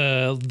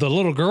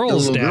little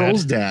girl's dad. The little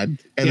girl's dad.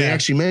 And they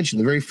actually mentioned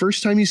the very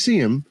first time you see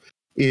him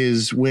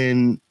is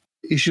when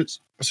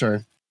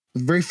the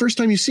very first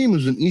time you see him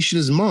was when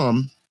Ishida's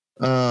mom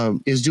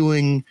is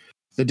doing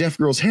the deaf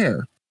girl's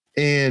hair.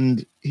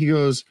 And she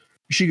goes,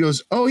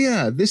 oh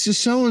yeah, this is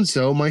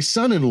so-and-so, my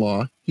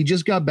son-in-law. He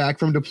just got back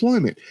from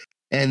deployment.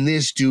 And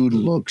this dude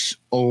looks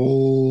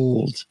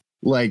old,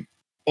 like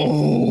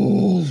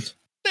old.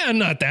 Nah,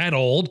 not that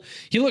old.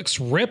 He looks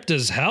ripped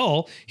as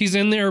hell. He's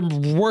in there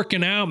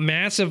working out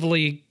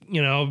massively,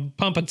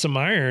 pumping some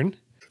iron.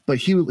 But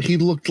he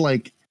looked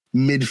like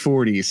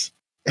mid-40s.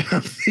 And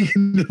I'm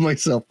thinking to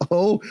myself,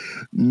 oh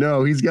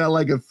no, he's got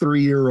like a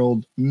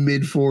 3-year-old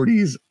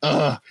mid-40s.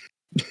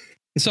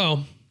 So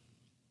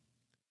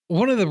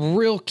one of the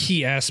real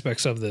key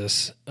aspects of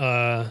this,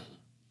 aside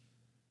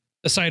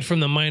from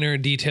the minor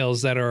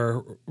details that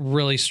are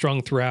really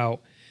strung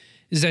throughout,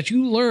 is that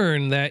you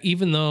learn that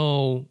even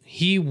though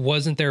he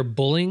wasn't there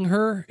bullying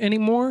her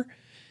anymore,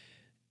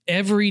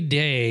 every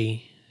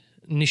day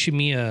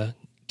Nishimiya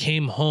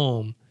came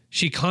home,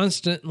 she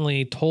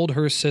constantly told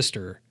her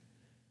sister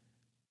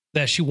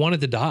that she wanted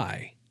to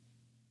die.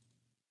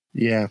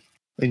 Yeah.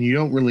 And you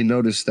don't really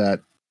notice that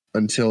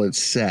until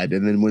it's said.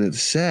 And then when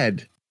it's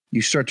said,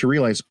 you start to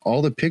realize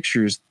all the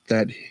pictures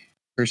that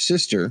her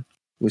sister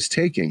was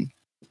taking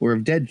were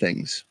of dead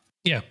things.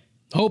 Yeah.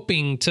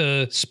 Hoping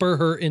to spur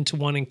her into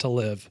wanting to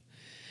live.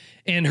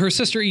 And her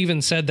sister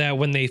even said that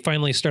when they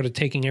finally started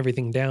taking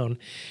everything down.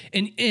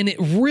 And it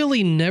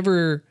really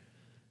never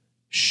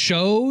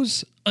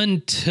shows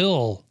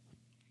until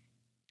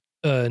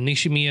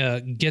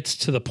Nishimiya gets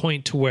to the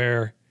point to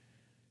where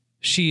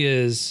she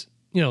is,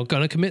 going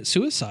to commit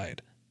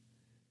suicide.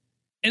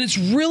 And it's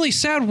really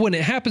sad when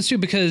it happens too,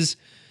 because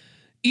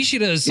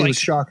Ishida is it was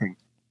shocking.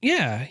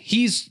 Yeah,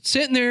 he's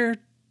sitting there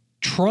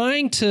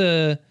trying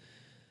to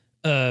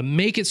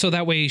make it so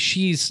that way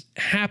she's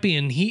happy,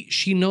 and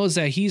she knows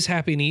that he's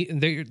happy,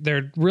 and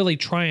they're really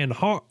trying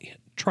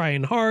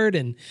hard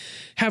and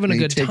having a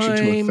good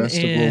time.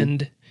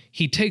 And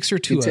he takes her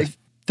to a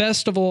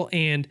festival,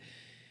 and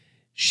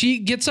she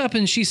gets up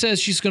and she says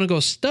she's going to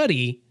go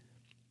study.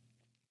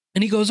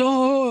 And he goes,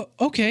 "Oh,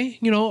 okay.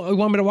 I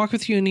want me to walk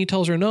with you." And he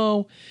tells her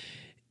no.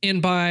 And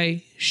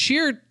by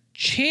sheer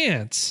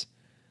chance,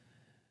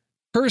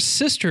 her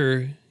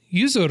sister,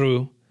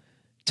 Yuzuru,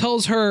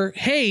 tells her,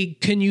 "Hey,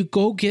 can you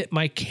go get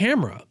my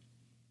camera?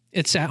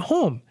 It's at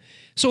home."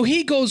 So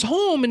he goes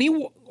home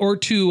to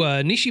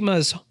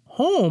Nishima's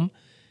home,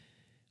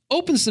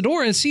 opens the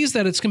door and sees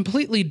that it's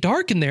completely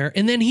dark in there.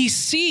 And then he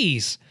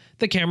sees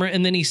the camera,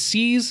 and then he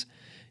sees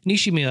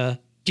Nishimiya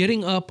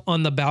getting up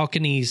on the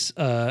balcony's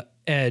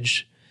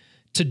edge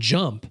to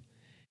jump.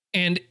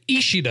 And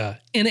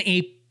Ishida, in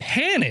a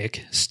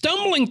panic,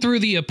 stumbling through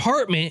the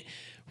apartment,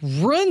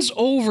 runs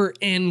over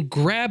and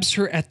grabs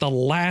her at the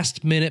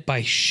last minute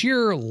by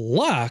sheer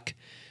luck,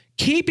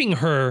 keeping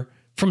her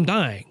from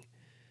dying.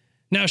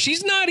 Now,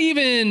 she's not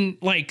even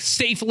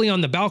safely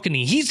on the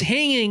balcony. He's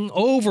hanging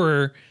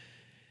over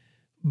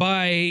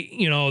by,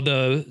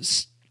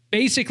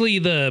 basically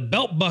the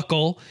belt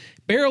buckle,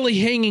 barely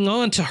hanging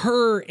on to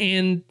her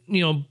and,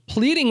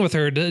 pleading with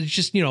her to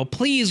just,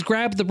 please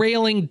grab the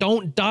railing,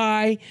 don't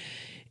die.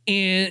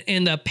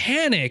 And the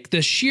panic,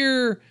 the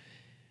sheer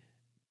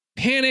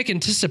panic,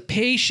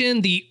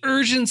 anticipation, the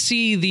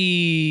urgency,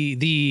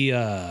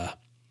 the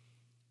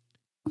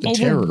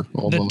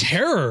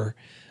terror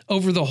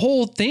over the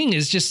whole thing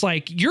is just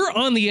you're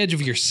on the edge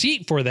of your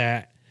seat for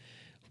that,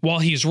 while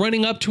he's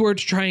running up to her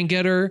to try and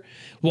get her,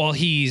 while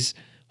he's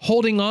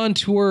holding on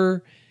to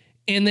her.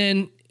 And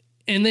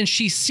then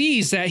she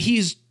sees that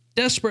he's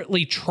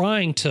desperately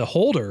trying to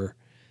hold her,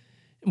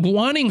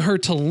 wanting her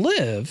to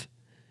live.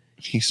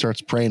 He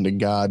starts praying to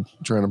God,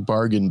 trying to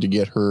bargain to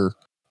get her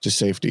to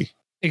safety.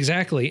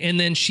 Exactly. And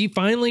then she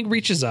finally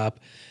reaches up,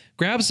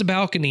 grabs the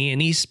balcony,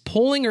 and he's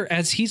pulling her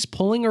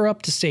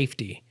up to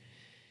safety.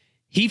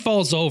 He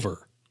falls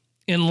over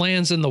and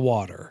lands in the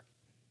water.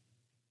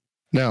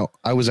 Now,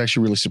 I was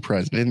actually really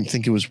surprised. I didn't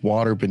think it was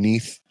water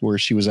beneath where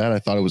she was at. I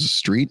thought it was a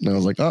street, and I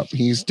was like, oh,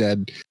 he's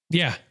dead.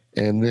 Yeah.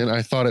 And then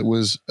I thought it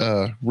was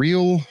a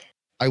real,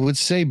 I would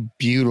say,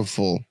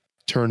 beautiful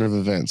turn of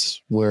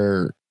events,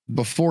 where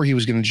before he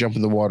was going to jump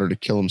in the water to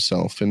kill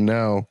himself, and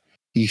now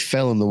he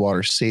fell in the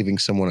water saving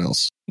someone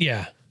else.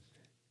 Yeah.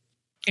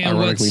 And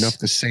ironically enough,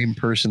 the same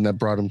person that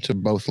brought him to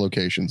both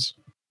locations.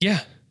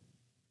 Yeah.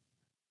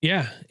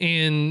 Yeah.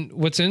 And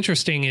what's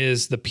interesting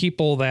is the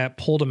people that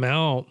pulled him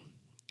out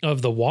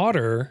of the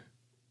water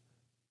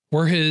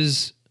were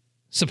his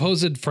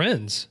supposed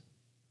friends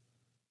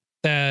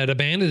that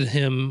abandoned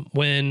him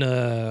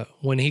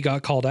when he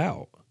got called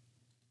out.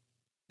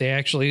 They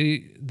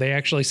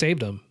actually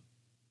saved him,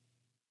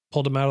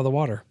 pulled him out of the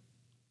water.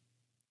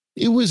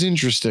 It was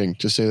interesting,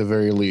 to say the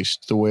very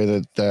least, the way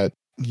that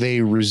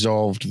they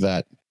resolved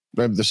that.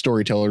 The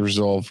storyteller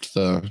resolved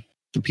the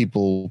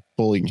people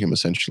bullying him,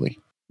 essentially.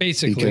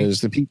 Basically.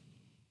 Because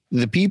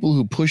the people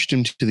who pushed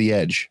him to the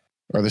edge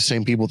are the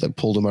same people that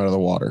pulled him out of the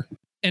water.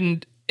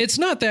 And it's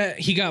not that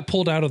he got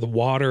pulled out of the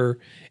water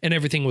and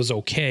everything was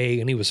okay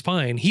and he was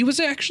fine. He was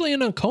actually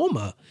in a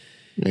coma.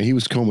 Yeah, he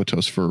was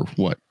comatose for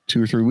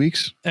 2 or 3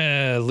 weeks?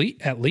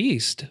 At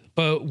least.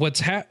 But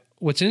what's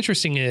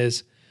interesting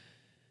is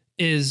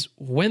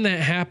when that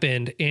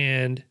happened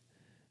and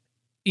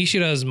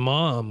Ishida's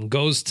mom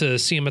goes to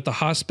see him at the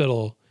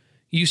hospital,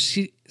 you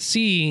see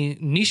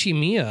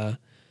Nishimiya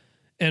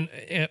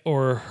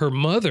or her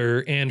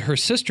mother and her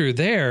sister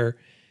there,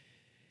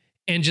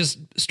 and just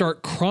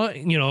start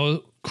crying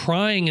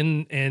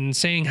and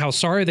saying how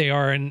sorry they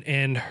are.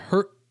 And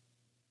her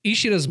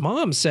Ishida's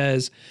mom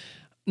says,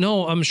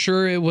 no, I'm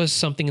sure it was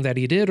something that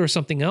he did or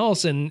something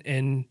else.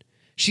 And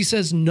she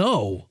says,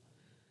 no,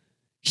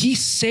 he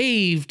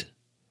saved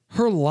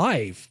her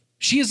life.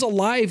 She is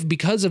alive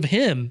because of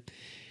him.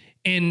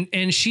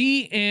 And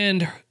she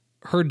and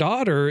her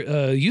daughter,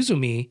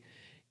 Yuzumi,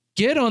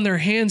 get on their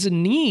hands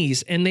and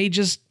knees and they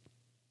just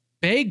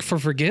beg for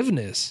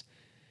forgiveness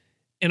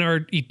and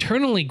are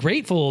eternally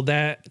grateful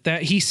that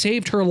he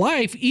saved her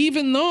life,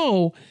 even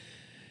though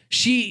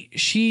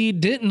she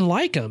didn't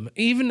like him,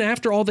 even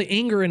after all the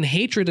anger and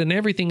hatred and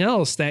everything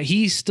else, that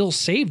he still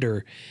saved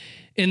her.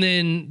 And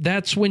then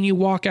that's when you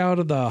walk out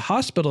of the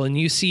hospital and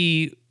you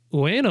see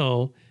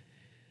Ueno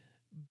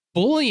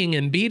bullying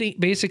and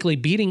basically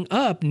beating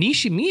up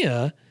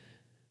Nishimiya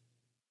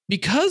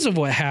because of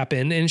what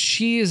happened. And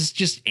she is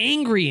just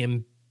angry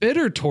and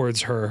bitter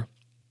towards her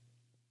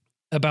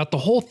about the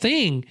whole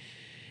thing.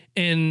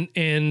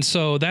 And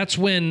so that's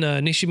when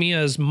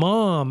Nishimiya's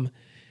mom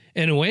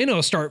and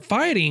Ueno start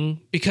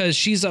fighting because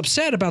she's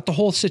upset about the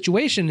whole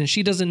situation and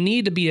she doesn't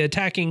need to be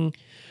attacking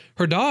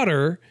her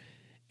daughter.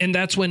 And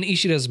that's when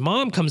Ishida's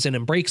mom comes in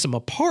and breaks them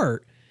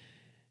apart.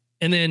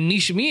 And then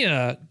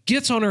Nishimiya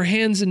gets on her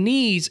hands and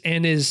knees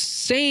and is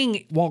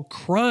saying while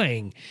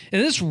crying,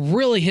 and this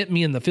really hit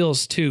me in the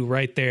feels too,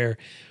 right there,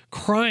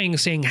 crying,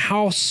 saying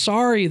how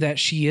sorry that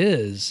she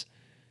is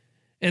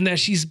and that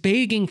she's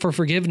begging for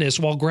forgiveness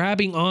while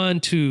grabbing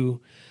onto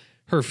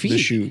her feet. The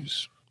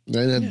shoes.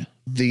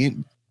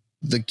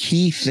 The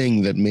key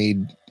thing that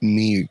made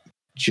me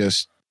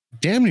just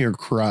damn near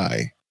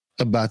cry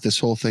about this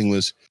whole thing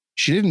was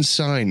she didn't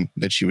sign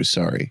that she was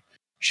sorry.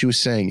 She was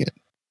saying it.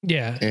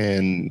 Yeah.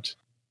 And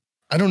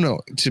I don't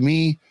know. To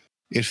me,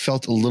 it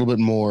felt a little bit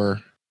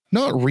more,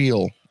 not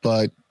real,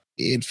 but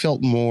it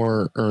felt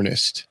more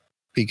earnest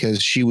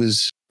because she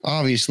was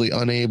obviously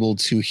unable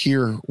to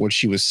hear what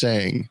she was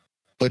saying,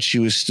 but she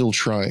was still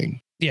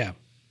trying. Yeah.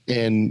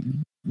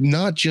 And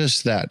not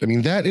just that. I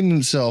mean, that in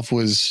itself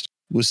was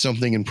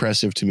something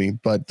impressive to me,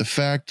 but the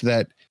fact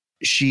that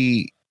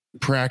she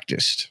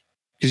practiced,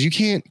 because you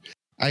can't,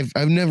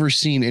 I've never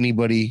seen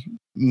anybody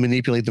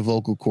manipulate the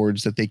vocal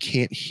cords that they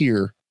can't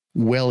hear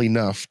well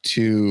enough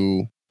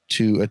to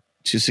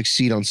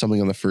succeed on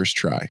something on the first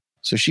try.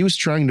 So she was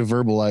trying to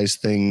verbalize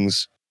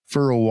things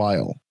for a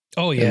while.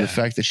 Oh yeah. And the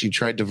fact that she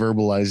tried to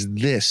verbalize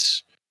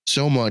this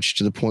so much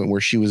to the point where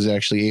she was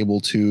actually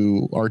able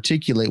to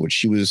articulate what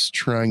she was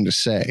trying to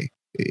say.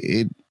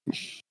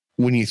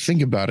 When you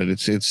think about it,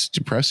 it's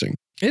depressing.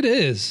 It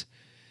is.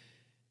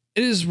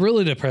 It is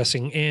really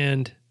depressing,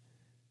 and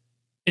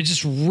it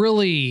just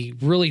really,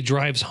 really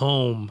drives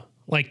home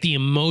like the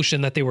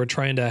emotion that they were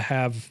trying to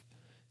have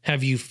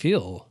you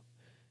feel.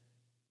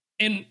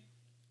 And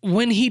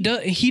when he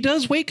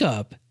does wake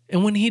up,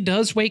 and when he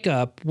does wake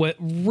up, what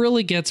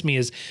really gets me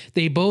is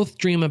they both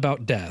dream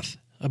about death,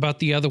 about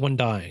the other one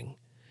dying.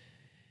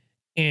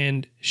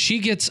 And she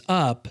gets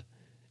up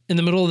in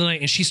the middle of the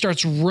night and she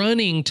starts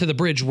running to the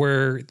bridge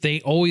where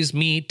they always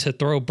meet to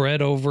throw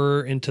bread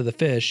over into the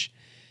fish.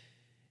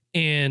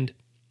 And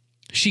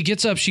she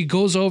gets up, she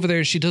goes over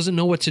there, she doesn't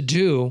know what to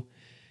do.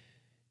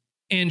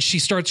 And she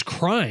starts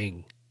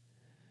crying.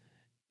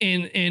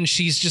 And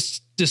she's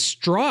just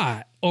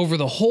distraught over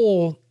the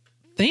whole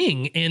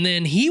thing. And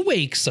then he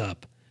wakes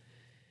up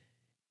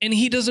and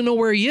he doesn't know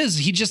where he is.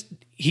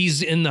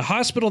 He's in the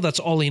hospital. That's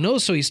all he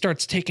knows. So he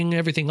starts taking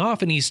everything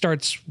off and he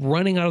starts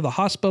running out of the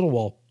hospital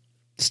while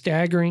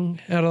staggering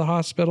out of the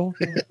hospital.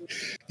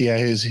 Yeah,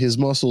 his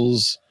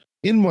muscles,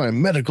 in my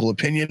medical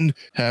opinion,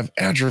 have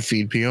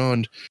atrophied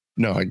beyond.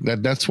 No,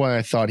 that's why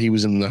I thought he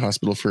was in the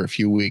hospital for a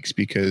few weeks,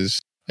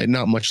 because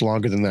not much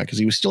longer than that, because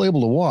he was still able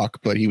to walk,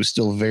 but he was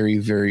still very,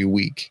 very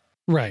weak.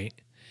 Right.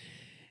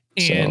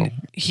 And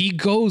he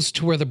goes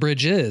to where the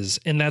bridge is,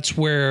 and that's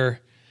where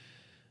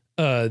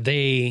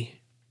they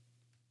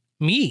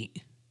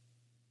meet.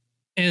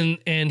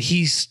 And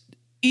he's,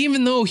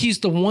 even though he's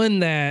the one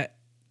that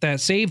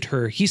saved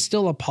her, he's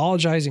still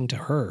apologizing to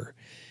her.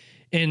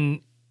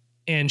 And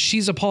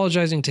she's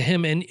apologizing to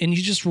him, and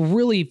you just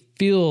really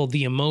feel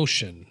the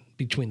emotion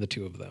between the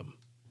two of them.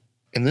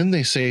 And then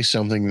they say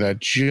something that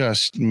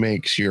just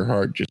makes your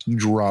heart just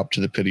drop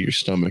to the pit of your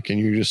stomach, and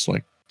you're just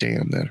like,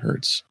 damn, that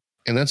hurts.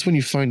 And that's when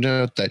you find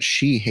out that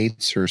she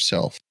hates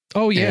herself.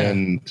 Oh, yeah.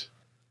 And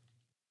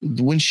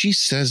when she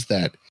says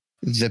that,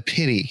 the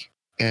pity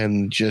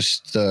and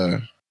just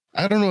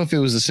I don't know if it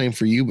was the same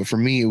for you, but for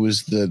me, it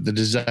was the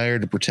desire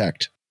to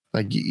protect.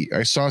 Like,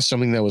 I saw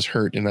something that was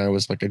hurt and I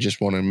was like, I just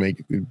want to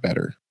make it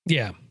better.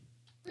 Yeah.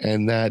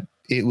 And that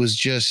it was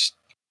just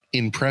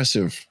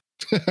impressive,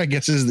 I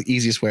guess is the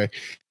easiest way.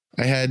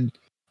 I had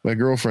my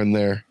girlfriend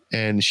there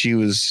and she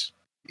was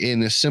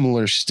in a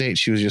similar state.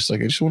 She was just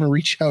like, I just want to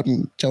reach out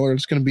and tell her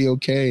it's going to be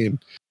okay.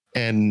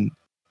 And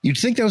you'd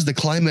think that was the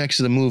climax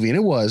of the movie. And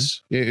it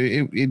was.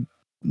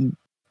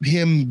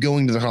 Him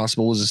going to the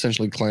hospital was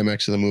essentially the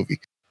climax of the movie.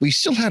 We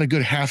still had a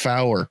good half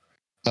hour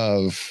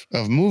of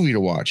movie to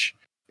watch,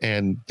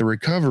 and the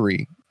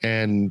recovery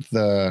and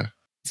the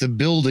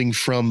building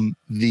from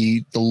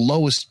the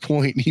lowest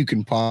point you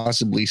can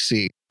possibly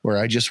see, where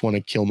I just want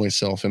to kill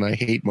myself and I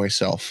hate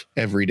myself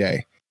every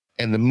day.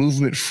 And the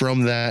movement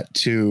from that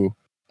to,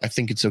 I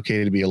think it's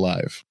okay to be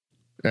alive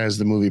as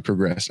the movie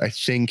progressed. I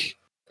think,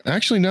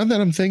 actually, now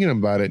that I'm thinking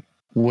about it,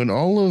 when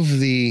all of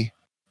the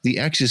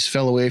X's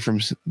fell away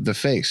from the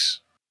face,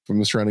 from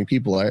the surrounding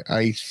people,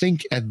 I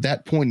think at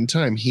that point in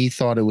time, he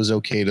thought it was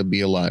okay to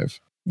be alive.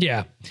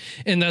 Yeah.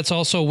 And that's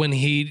also when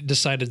he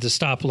decided to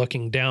stop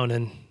looking down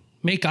and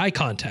make eye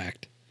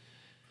contact.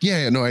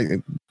 Yeah,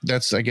 no,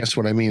 that's, I guess,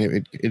 what I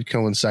mean. It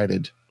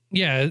coincided.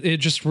 Yeah, it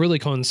just really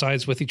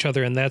coincides with each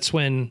other. And that's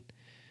when,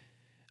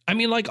 I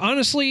mean, like,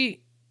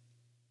 honestly,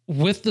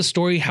 with the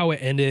story, how it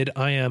ended,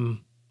 I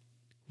am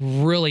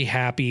really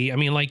happy. I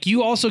mean, like,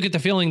 you also get the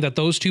feeling that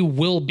those two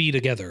will be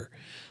together.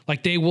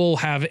 Like, they will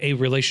have a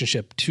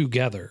relationship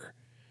together.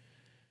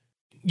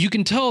 You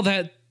can tell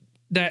that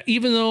that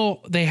even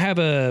though they have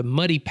a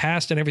muddy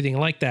past and everything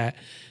like that,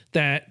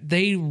 that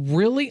they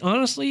really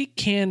honestly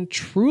can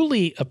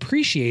truly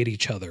appreciate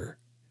each other.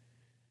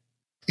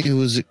 It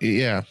was,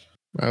 yeah,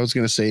 I was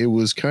going to say it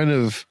was kind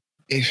of,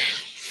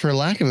 for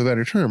lack of a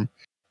better term,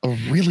 a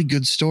really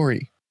good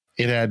story.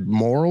 It had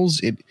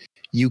morals.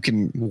 You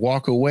can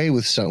walk away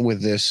with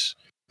this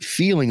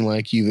feeling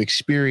like you've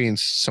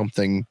experienced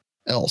something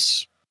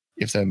else,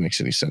 if that makes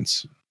any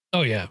sense.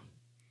 Oh yeah.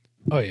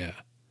 Oh yeah.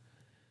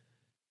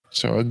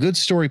 So a good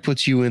story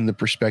puts you in the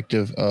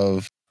perspective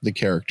of the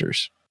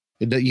characters.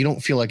 You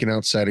don't feel like an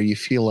outsider. You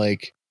feel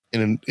like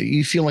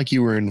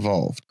you were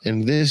involved,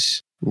 and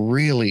this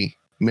really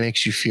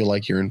makes you feel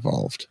like you're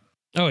involved.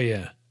 Oh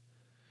yeah,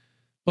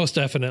 most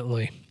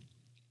definitely.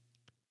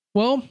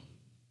 Well,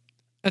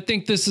 I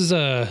think this is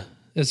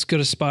as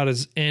good a spot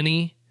as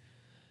any.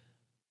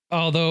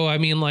 Although, I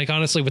mean, like,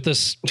 honestly, with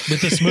this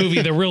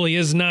movie, there really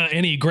is not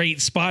any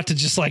great spot to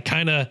just like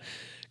kind of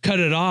cut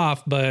it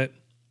off. But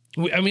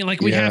we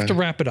have to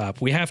wrap it up.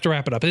 We have to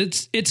wrap it up.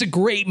 It's a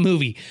great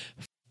movie,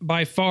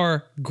 by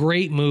far,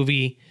 great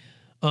movie.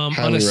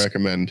 Highly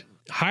recommend.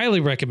 Highly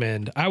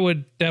recommend. I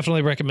would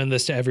definitely recommend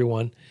this to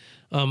everyone.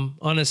 On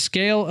a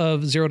scale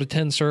of 0 to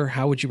 10, sir,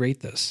 how would you rate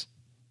this?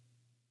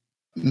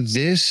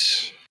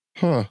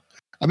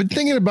 I've been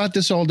thinking about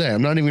this all day.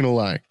 I'm not even gonna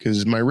lie,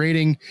 because my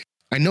rating,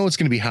 I know it's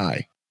gonna be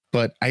high,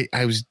 but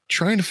I was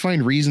trying to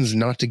find reasons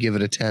not to give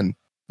it a 10.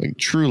 Like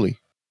truly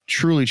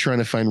trying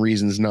to find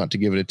reasons not to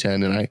give it a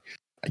 10, and I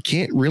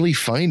can't really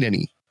find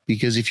any,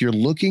 because if you're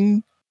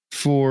looking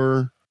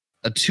for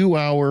a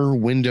 2-hour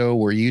window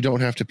where you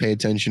don't have to pay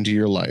attention to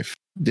your life,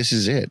 this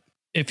is it.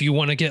 If you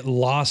want to get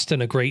lost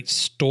in a great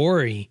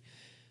story,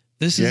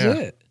 this is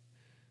it.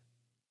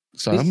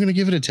 So I'm going to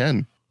give it a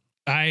 10.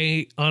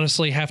 I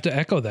honestly have to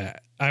echo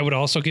that. I would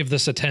also give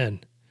this a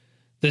 10.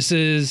 This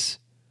is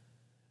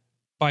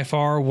by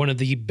far one of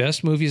the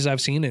best movies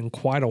I've seen in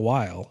quite a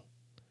while.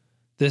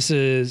 This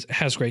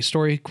has great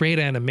story, great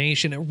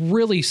animation. It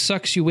really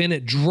sucks you in.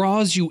 It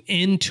draws you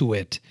into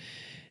it.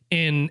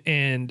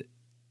 And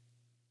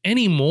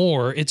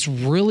anymore, it's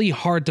really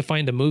hard to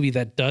find a movie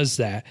that does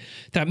that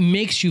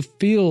makes you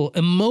feel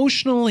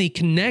emotionally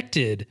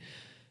connected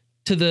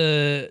to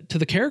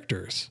the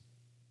characters,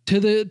 to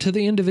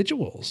the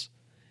individuals.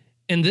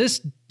 And this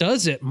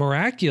does it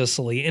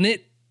miraculously, and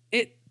it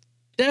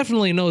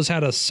definitely knows how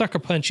to sucker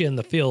punch you in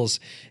the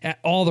feels at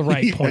all the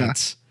right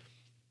points.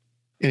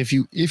 And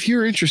if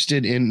you're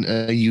interested in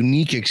a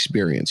unique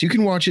experience, you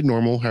can watch it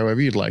normal,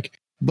 however you'd like.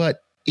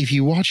 But if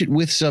you watch it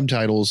with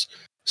subtitles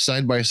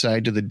side by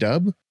side to the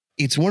dub,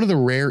 it's one of the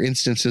rare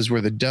instances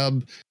where the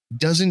dub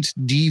doesn't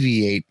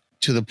deviate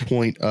to the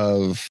point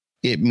of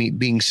it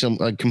being some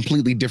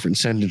completely different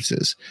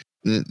sentences.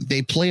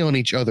 They play on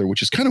each other,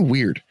 which is kind of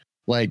weird.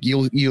 Like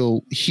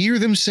you'll hear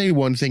them say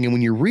one thing, and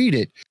when you read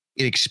it,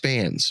 it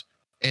expands.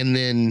 And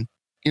then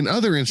in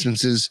other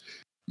instances,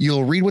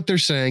 you'll read what they're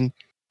saying,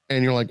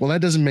 and you're like, well,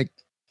 that doesn't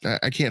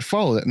I can't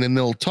follow that. And then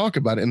they'll talk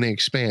about it and they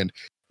expand.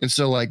 And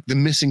so like the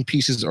missing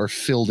pieces are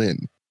filled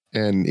in,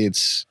 and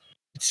it's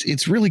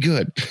really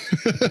good.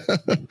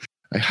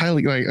 I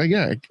highly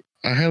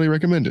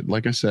recommend it.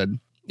 Like I said.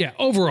 Yeah.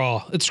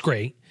 Overall, it's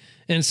great.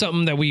 And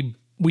something that we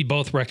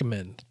both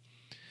recommend.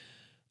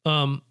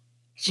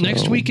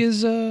 Next week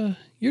is,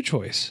 your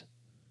choice.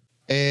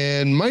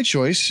 And my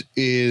choice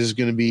is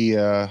going to be,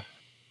 a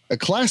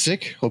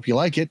classic. Hope you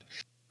like it.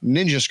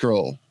 Ninja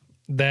Scroll.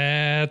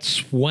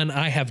 That's one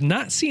I have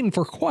not seen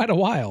for quite a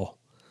while.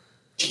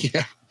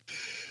 Yeah.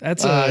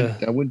 That's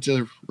I went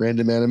to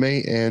Random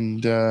Anime,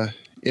 and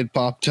it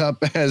popped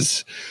up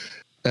as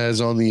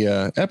on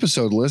the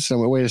episode list. I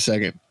went, wait a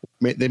second.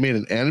 They made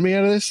an anime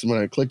out of this? And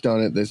when I clicked on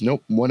it, there's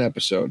one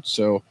episode.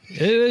 So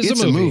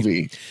it's a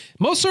movie.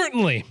 Most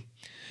certainly.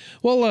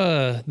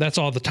 Well, that's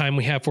all the time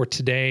we have for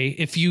today.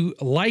 If you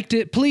liked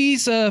it,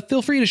 please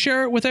feel free to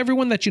share it with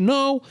everyone that you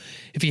know.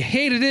 If you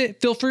hated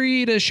it, feel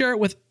free to share it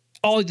with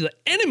all the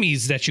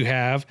enemies that you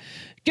have.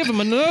 Give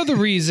them another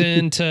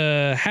reason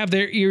to have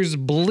their ears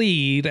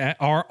bleed at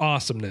our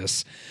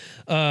awesomeness.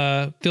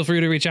 Feel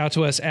free to reach out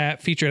to us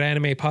at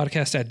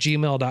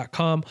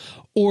featuredanimepodcast@gmail.com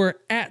or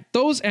at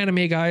those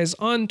anime guys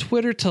on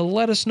Twitter to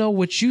let us know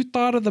what you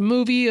thought of the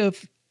movie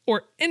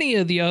or any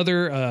of the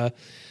other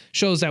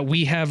shows that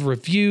we have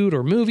reviewed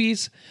or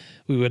movies.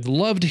 We would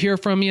love to hear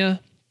from you.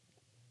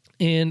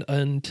 And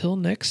until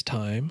next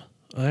time,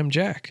 I'm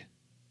Jack.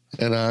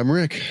 And I'm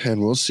Rick,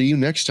 and we'll see you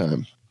next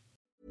time.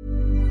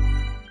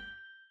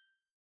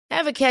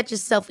 Ever catch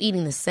yourself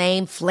eating the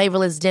same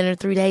flavorless dinner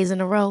 3 days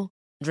in a row?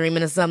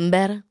 Dreaming of something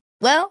better?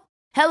 Well,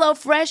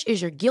 HelloFresh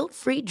is your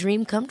guilt-free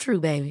dream come true,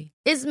 baby.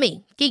 It's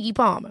me, Keke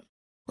Palmer.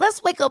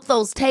 Let's wake up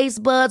those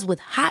taste buds with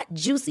hot,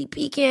 juicy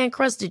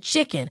pecan-crusted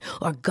chicken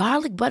or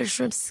garlic butter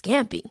shrimp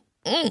scampi.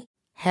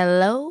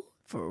 Hello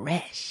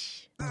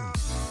Fresh.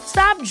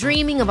 Stop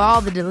dreaming of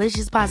all the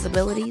delicious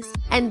possibilities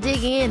and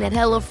dig in at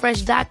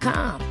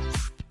HelloFresh.com.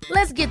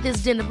 Let's get this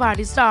dinner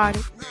party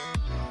started.